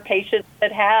 Right. For patients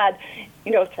that had,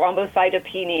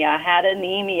 thrombocytopenia, had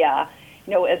anemia,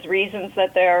 as reasons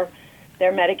that their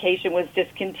medication was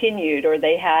discontinued, or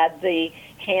they had the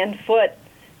hand-foot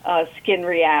skin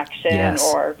reaction, yes,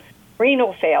 or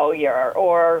renal failure,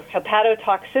 or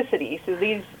hepatotoxicity. So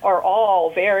these are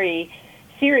all very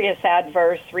serious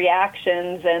adverse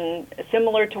reactions and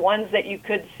similar to ones that you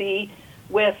could see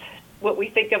with what we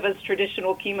think of as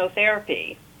traditional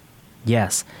chemotherapy.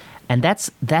 Yes. And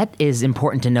that is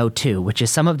important to know, too, which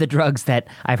is some of the drugs that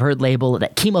I've heard labeled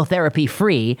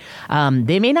chemotherapy-free,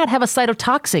 they may not have a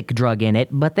cytotoxic drug in it,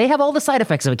 but they have all the side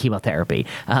effects of a chemotherapy.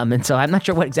 And so I'm not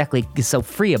sure what exactly is so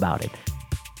free about it.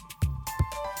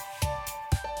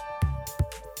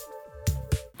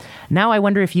 Now I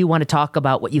wonder if you want to talk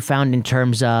about what you found in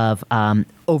terms of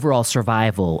overall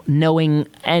survival, knowing,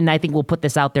 and I think we'll put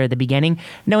this out there at the beginning,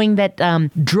 knowing that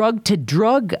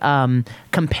drug-to-drug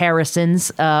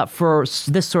comparisons for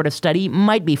this sort of study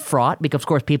might be fraught because, of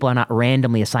course, people are not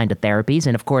randomly assigned to therapies.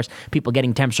 And, of course, people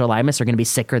getting temsirolimus are going to be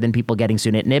sicker than people getting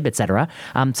sunitinib, et cetera.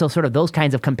 So sort of those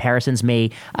kinds of comparisons may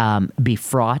be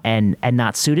fraught and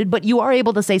not suited. But you are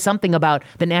able to say something about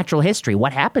the natural history.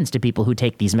 What happens to people who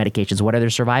take these medications? What are their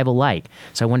survival like?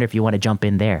 So I wonder if you want to jump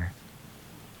in there.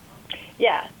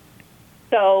 Yeah.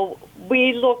 So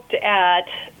we looked at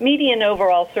median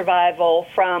overall survival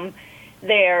from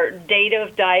their date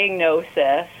of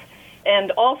diagnosis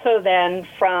and also then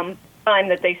from time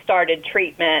that they started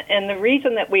treatment. And the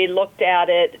reason that we looked at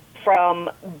it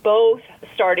from both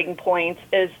starting points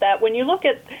is that when you look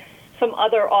at some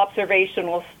other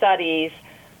observational studies,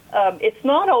 it's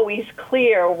not always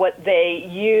clear what they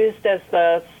used as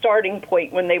the starting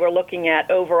point when they were looking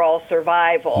at overall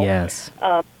survival. Yes.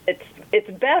 It's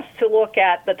best to look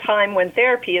at the time when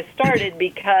therapy is started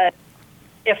because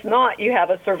if not, you have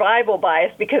a survival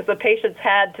bias because the patients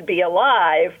had to be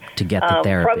alive to get the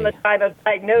therapy from the time of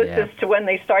diagnosis to when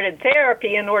they started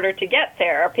therapy in order to get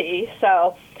therapy.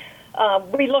 So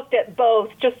we looked at both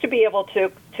just to be able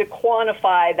to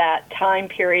quantify that time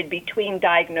period between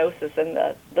diagnosis and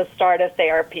the start of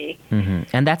therapy. Mm-hmm.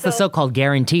 And that's the so-called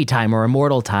guarantee time or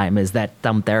immortal time is that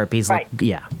some therapies. Right.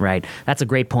 Right. That's a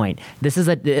great point. This is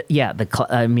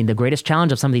the greatest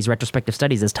challenge of some of these retrospective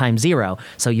studies is time zero.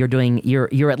 So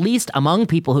you're at least among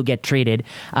people who get treated,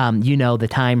 the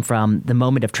time from the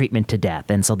moment of treatment to death.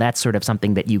 And so that's sort of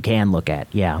something that you can look at.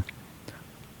 Yeah.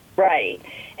 Right.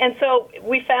 And so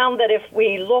we found that if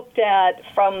we looked at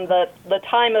from the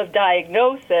time of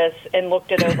diagnosis and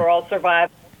looked at overall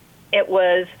survival, it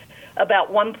was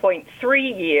about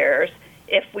 1.3 years.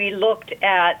 If we looked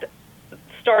at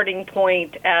starting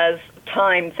point as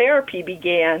time therapy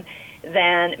began,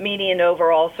 then median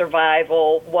overall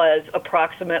survival was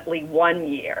approximately 1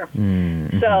 year.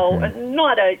 Mm-hmm. So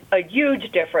not a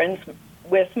huge difference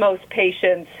with most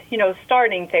patients,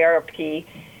 starting therapy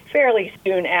fairly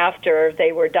soon after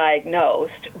they were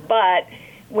diagnosed. But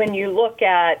when you look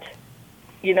at,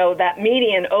 that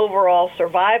median overall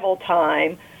survival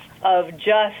time of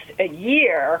just a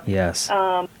year, yes,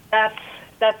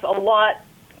 that's a lot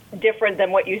different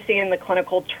than what you see in the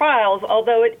clinical trials,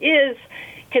 although it is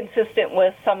consistent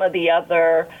with some of the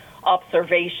other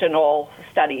observational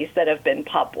studies that have been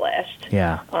published.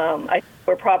 Yeah. I think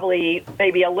we're probably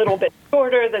maybe a little bit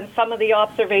shorter than some of the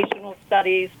observational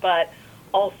studies, but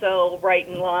also right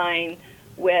in line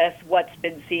with what's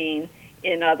been seen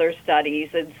in other studies.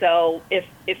 And so if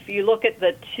you look at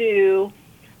the two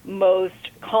most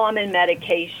common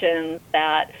medications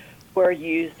that were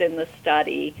used in the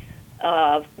study,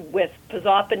 with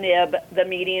pazopanib, the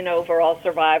median overall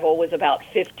survival was about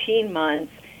 15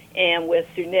 months, and with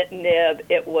sunitinib,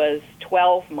 it was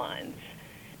 12 months.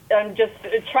 I'm just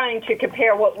trying to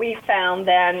compare what we found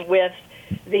then with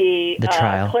the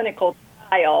trial. Clinical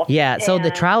trial. Yeah, so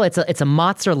the trial, it's a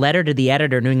Motzer letter to the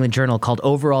editor of New England Journal called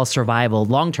Overall Survival,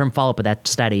 long-term follow-up of that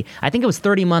study. I think it was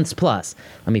 30 months plus.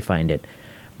 Let me find it.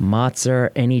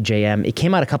 Motzer, NEJM. It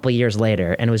came out a couple of years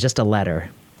later, and it was just a letter.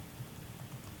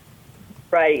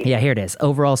 Right. Yeah, here it is.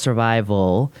 Overall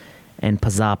Survival and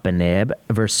pazopanib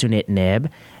versus sunitinib.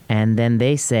 And then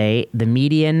they say the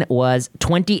median was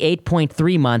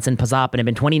 28.3 months in pazopanib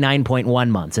and 29.1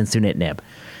 months in sunitinib.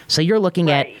 So you're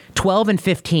looking at 12 and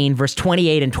 15 versus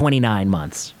 28 and 29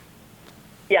 months.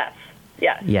 Yes.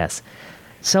 Yes.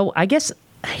 So I guess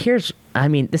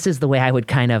this is the way I would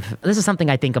this is something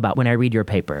I think about when I read your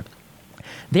paper.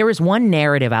 There is one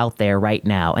narrative out there right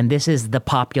now, and this is the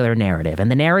popular narrative. And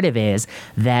the narrative is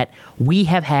that we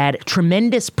have had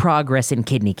tremendous progress in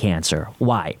kidney cancer.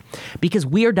 Why? Because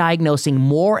we are diagnosing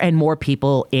more and more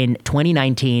people in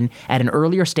 2019 at an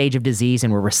earlier stage of disease,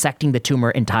 and we're resecting the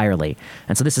tumor entirely.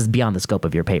 And so this is beyond the scope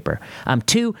of your paper.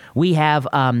 Two, we have,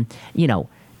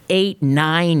 8,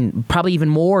 9, probably even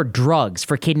more drugs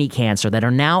for kidney cancer that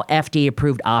are now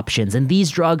FDA-approved options. And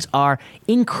these drugs are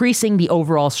increasing the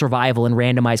overall survival in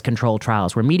randomized controlled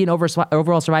trials, where median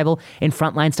overall survival in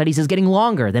frontline studies is getting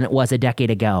longer than it was a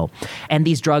decade ago. And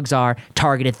these drugs are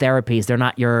targeted therapies. They're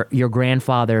not your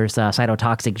grandfather's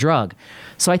cytotoxic drug.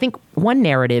 So I think one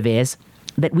narrative is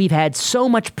that we've had so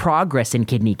much progress in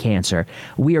kidney cancer.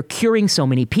 We are curing so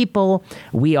many people.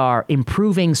 We are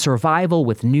improving survival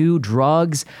with new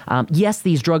drugs. Yes,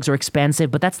 these drugs are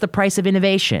expensive, but that's the price of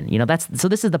innovation. So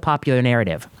this is the popular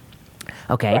narrative.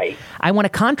 Okay. Right. I want to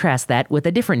contrast that with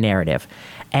a different narrative.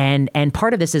 And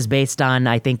part of this is based on,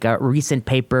 I think, a recent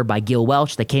paper by Gil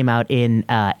Welch that came out in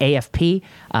AFP,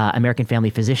 American Family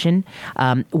Physician,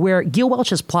 where Gil Welch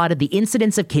has plotted the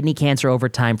incidence of kidney cancer over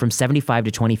time from 1975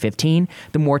 to 2015,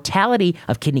 the mortality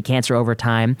of kidney cancer over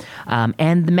time,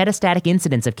 and the metastatic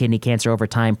incidence of kidney cancer over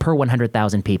time per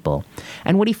 100,000 people.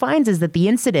 And what he finds is that the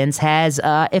incidence has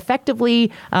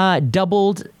effectively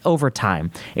doubled over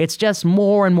time. It's just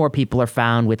more and more people are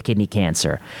found with kidney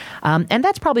cancer. And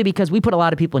that's probably because we put a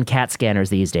lot of people in CAT scanners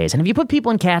these days. And if you put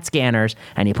people in CAT scanners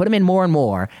and you put them in more and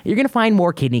more, you're going to find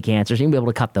more kidney cancers. You're going to be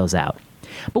able to cut those out.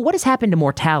 But what has happened to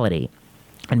mortality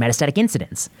and metastatic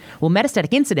incidence? Well,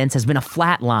 metastatic incidence has been a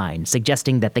flat line,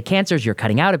 suggesting that the cancers you're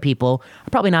cutting out of people are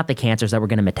probably not the cancers that were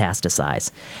going to metastasize.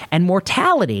 And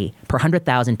mortality per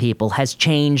 100,000 people has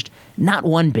changed not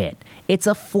one bit. It's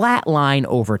a flat line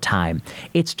over time.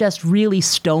 It's just really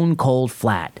stone cold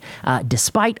flat,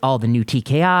 despite all the new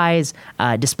TKIs,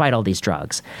 despite all these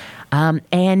drugs.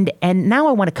 And now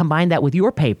I want to combine that with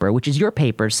your paper, which is your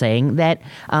paper saying that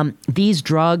these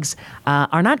drugs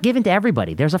are not given to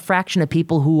everybody. There's a fraction of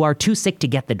people who are too sick to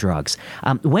get the drugs.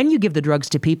 When you give the drugs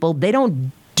to people, they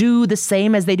don't do the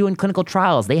same as they do in clinical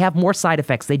trials. They have more side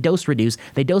effects. They dose reduce.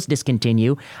 They dose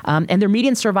discontinue. And their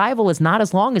median survival is not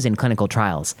as long as in clinical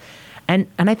trials. And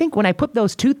I think when I put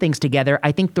those two things together,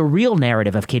 I think the real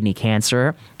narrative of kidney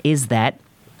cancer is that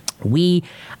we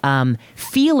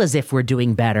feel as if we're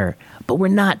doing better, but we're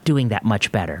not doing that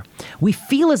much better. We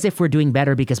feel as if we're doing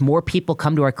better because more people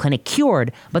come to our clinic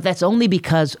cured, but that's only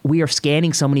because we are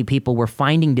scanning so many people, we're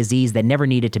finding disease that never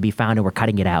needed to be found, and we're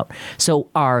cutting it out. So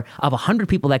of 100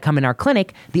 people that come in our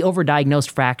clinic, the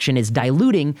overdiagnosed fraction is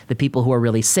diluting the people who are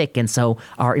really sick, and so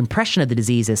our impression of the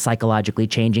disease is psychologically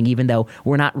changing, even though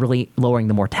we're not really lowering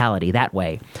the mortality that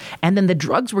way. And then the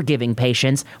drugs we're giving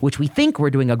patients, which we think we're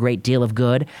doing a great deal of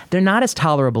good, they're not as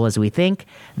tolerable as we think.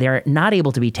 They're not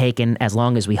able to be taken as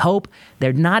long as we hope.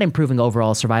 They're not improving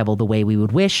overall survival the way we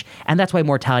would wish, and that's why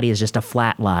mortality is just a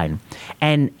flat line.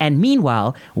 And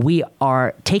meanwhile, we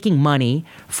are taking money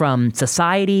from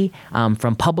society,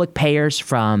 from public payers,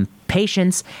 from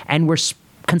patients, and we're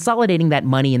consolidating that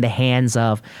money in the hands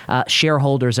of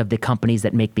shareholders of the companies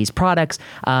that make these products,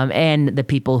 and the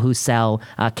people who sell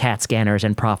CAT scanners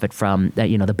and profit from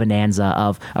the bonanza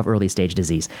of early stage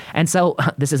disease. And so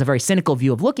this is a very cynical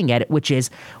view of looking at it, which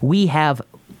is we have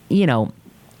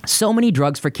so many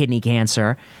drugs for kidney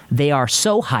cancer. They are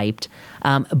so hyped,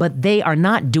 but they are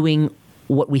not doing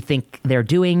what we think they're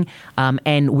doing,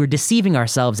 and we're deceiving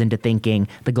ourselves into thinking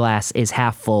the glass is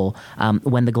half full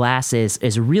when the glass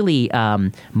is really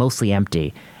mostly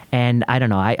empty. And I don't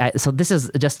know. So this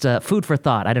is just food for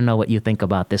thought. I don't know what you think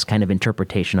about this kind of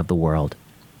interpretation of the world.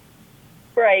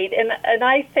 Right. And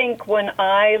I think when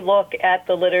I look at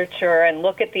the literature and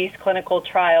look at these clinical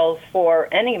trials for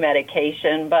any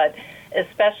medication, but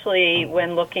especially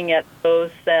when looking at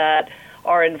those that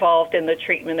are involved in the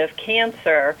treatment of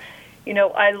cancer,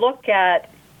 I look at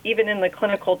even in the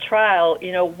clinical trial,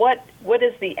 what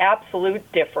is the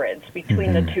absolute difference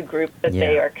between the two groups that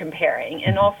they are comparing?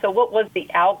 And also, what was the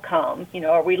outcome?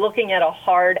 Are we looking at a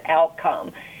hard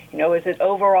outcome? Is it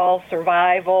overall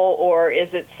survival, or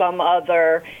is it some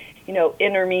other,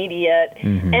 intermediate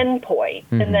endpoint?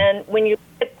 And then when you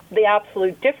look at the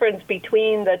absolute difference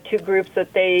between the two groups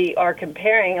that they are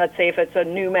comparing, let's say if it's a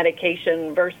new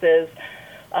medication versus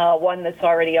one that's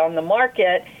already on the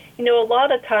market, a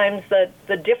lot of times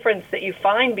the difference that you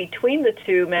find between the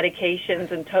two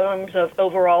medications in terms of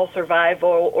overall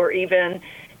survival or even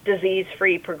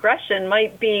disease-free progression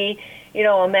might be,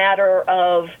 a matter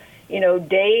of,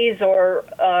 days or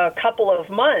a couple of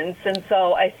months. And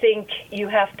so I think you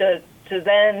have to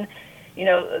then,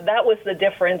 that was the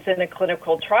difference in a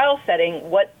clinical trial setting.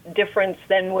 What difference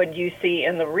then would you see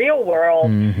in the real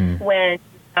world when you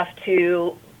have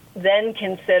to then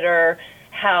consider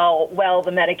how well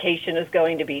the medication is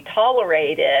going to be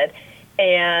tolerated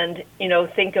and,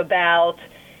 think about,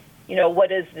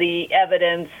 what is the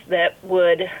evidence that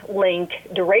would link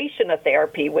duration of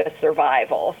therapy with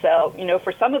survival? So,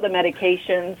 for some of the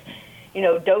medications,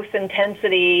 dose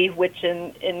intensity, which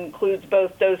includes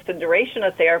both dose and duration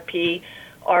of therapy,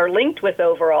 are linked with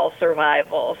overall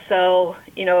survival. So,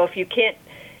 if you can't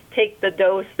take the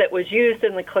dose that was used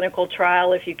in the clinical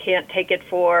trial, if you can't take it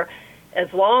for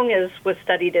as long as was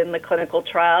studied in the clinical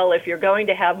trial, if you're going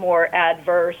to have more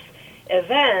adverse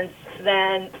events,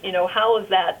 then, how is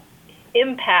that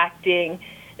impacting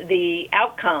the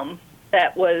outcome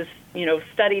that was,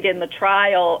 studied in the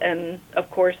trial and, of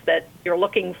course, that you're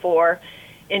looking for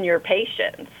in your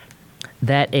patients?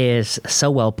 That is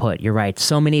so well put. You're right.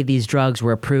 So many of these drugs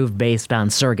were approved based on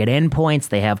surrogate endpoints.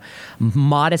 They have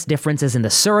modest differences in the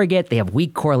surrogate. They have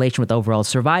weak correlation with overall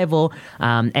survival.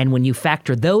 And when you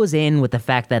factor those in with the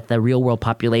fact that the real-world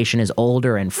population is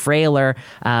older and frailer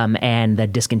and the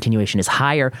discontinuation is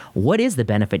higher, what is the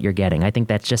benefit you're getting? I think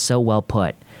that's just so well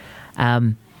put.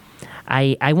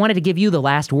 I wanted to give you the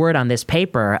last word on this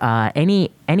paper.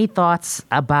 Any thoughts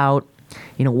about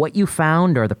what you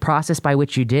found or the process by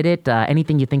which you did it?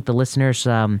 Anything you think the listeners,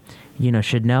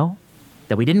 should know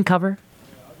that we didn't cover?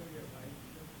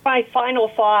 My final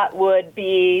thought would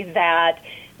be that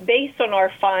based on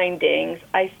our findings,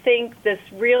 I think this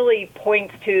really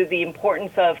points to the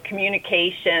importance of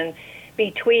communication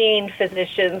between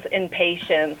physicians and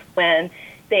patients when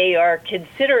they are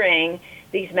considering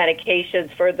these medications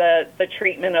for the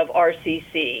treatment of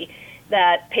RCC,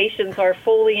 that patients are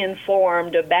fully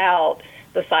informed about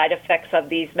the side effects of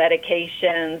these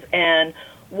medications and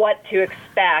what to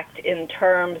expect in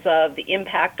terms of the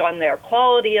impact on their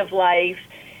quality of life,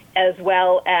 as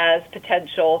well as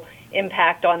potential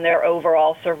impact on their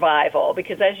overall survival.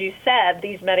 Because as you said,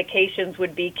 these medications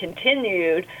would be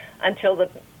continued until the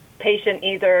patient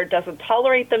either doesn't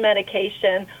tolerate the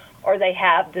medication or they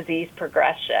have disease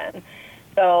progression.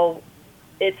 So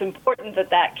it's important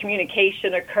that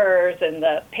communication occurs and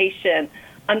the patient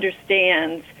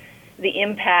understands the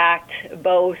impact,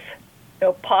 both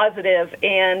positive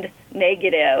and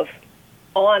negative,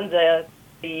 on the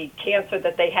cancer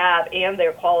that they have and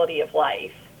their quality of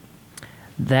life.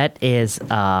 That is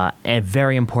a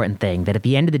very important thing, that at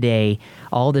the end of the day,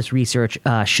 all this research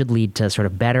should lead to sort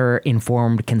of better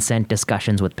informed consent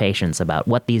discussions with patients about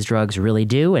what these drugs really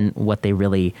do and what they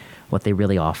really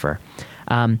offer.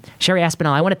 Sherry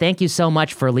Aspinall, I want to thank you so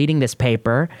much for leading this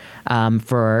paper,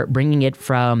 for bringing it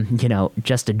from,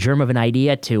 just a germ of an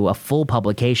idea to a full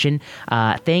publication.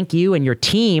 Thank you and your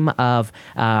team of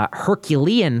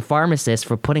Herculean pharmacists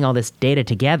for putting all this data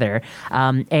together.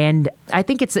 And I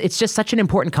think it's just such an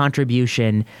important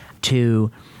contribution to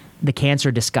the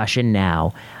cancer discussion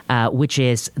now, which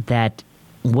is that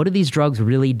what do these drugs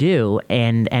really do,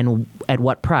 and at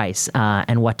what price,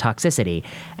 and what toxicity?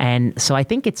 And so I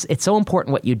think it's so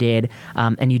important what you did,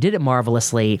 and you did it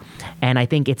marvelously. And I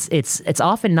think it's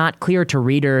often not clear to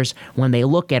readers when they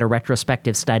look at a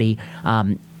retrospective study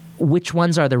which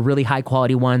ones are the really high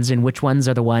quality ones and which ones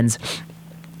are the ones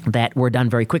that were done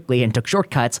very quickly and took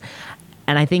shortcuts.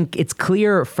 And I think it's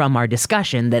clear from our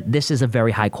discussion that this is a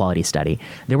very high-quality study.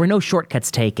 There were no shortcuts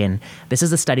taken. This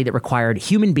is a study that required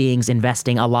human beings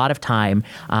investing a lot of time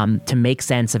to make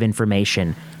sense of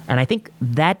information. And I think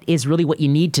that is really what you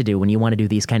need to do when you want to do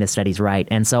these kind of studies right.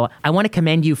 And so I want to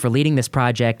commend you for leading this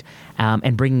project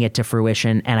and bringing it to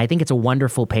fruition. And I think it's a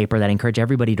wonderful paper that I encourage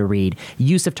everybody to read.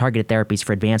 Use of targeted therapies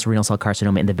for advanced renal cell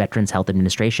carcinoma in the Veterans Health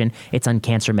Administration. It's on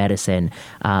Cancer Medicine.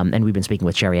 And we've been speaking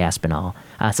with Sherry Aspinall.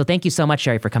 So thank you so much,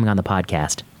 Sherry, for coming on the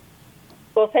podcast.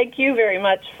 Well, thank you very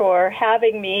much for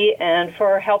having me and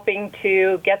for helping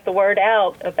to get the word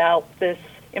out about this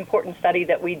important study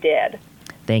that we did.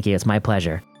 Thank you. It's my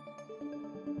pleasure.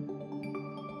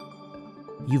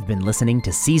 You've been listening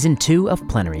to Season 2 of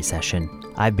Plenary Session.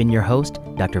 I've been your host,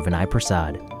 Dr. Vinay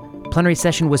Prasad. Plenary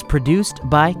Session was produced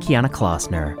by Kiana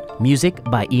Klossner. Music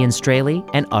by Ian Straley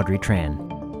and Audrey Tran.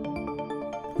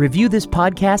 Review this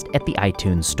podcast at the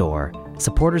iTunes Store.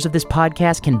 Supporters of this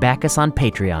podcast can back us on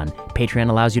Patreon. Patreon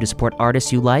allows you to support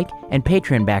artists you like, and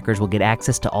Patreon backers will get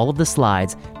access to all of the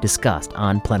slides discussed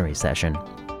on Plenary Session.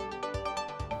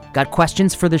 Got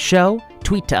questions for the show?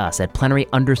 Tweet to us at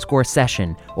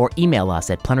plenary_session or email us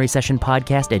at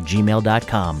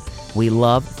plenarysessionpodcast@gmail.com. We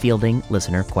love fielding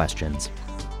listener questions.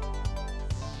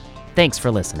 Thanks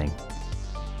for listening.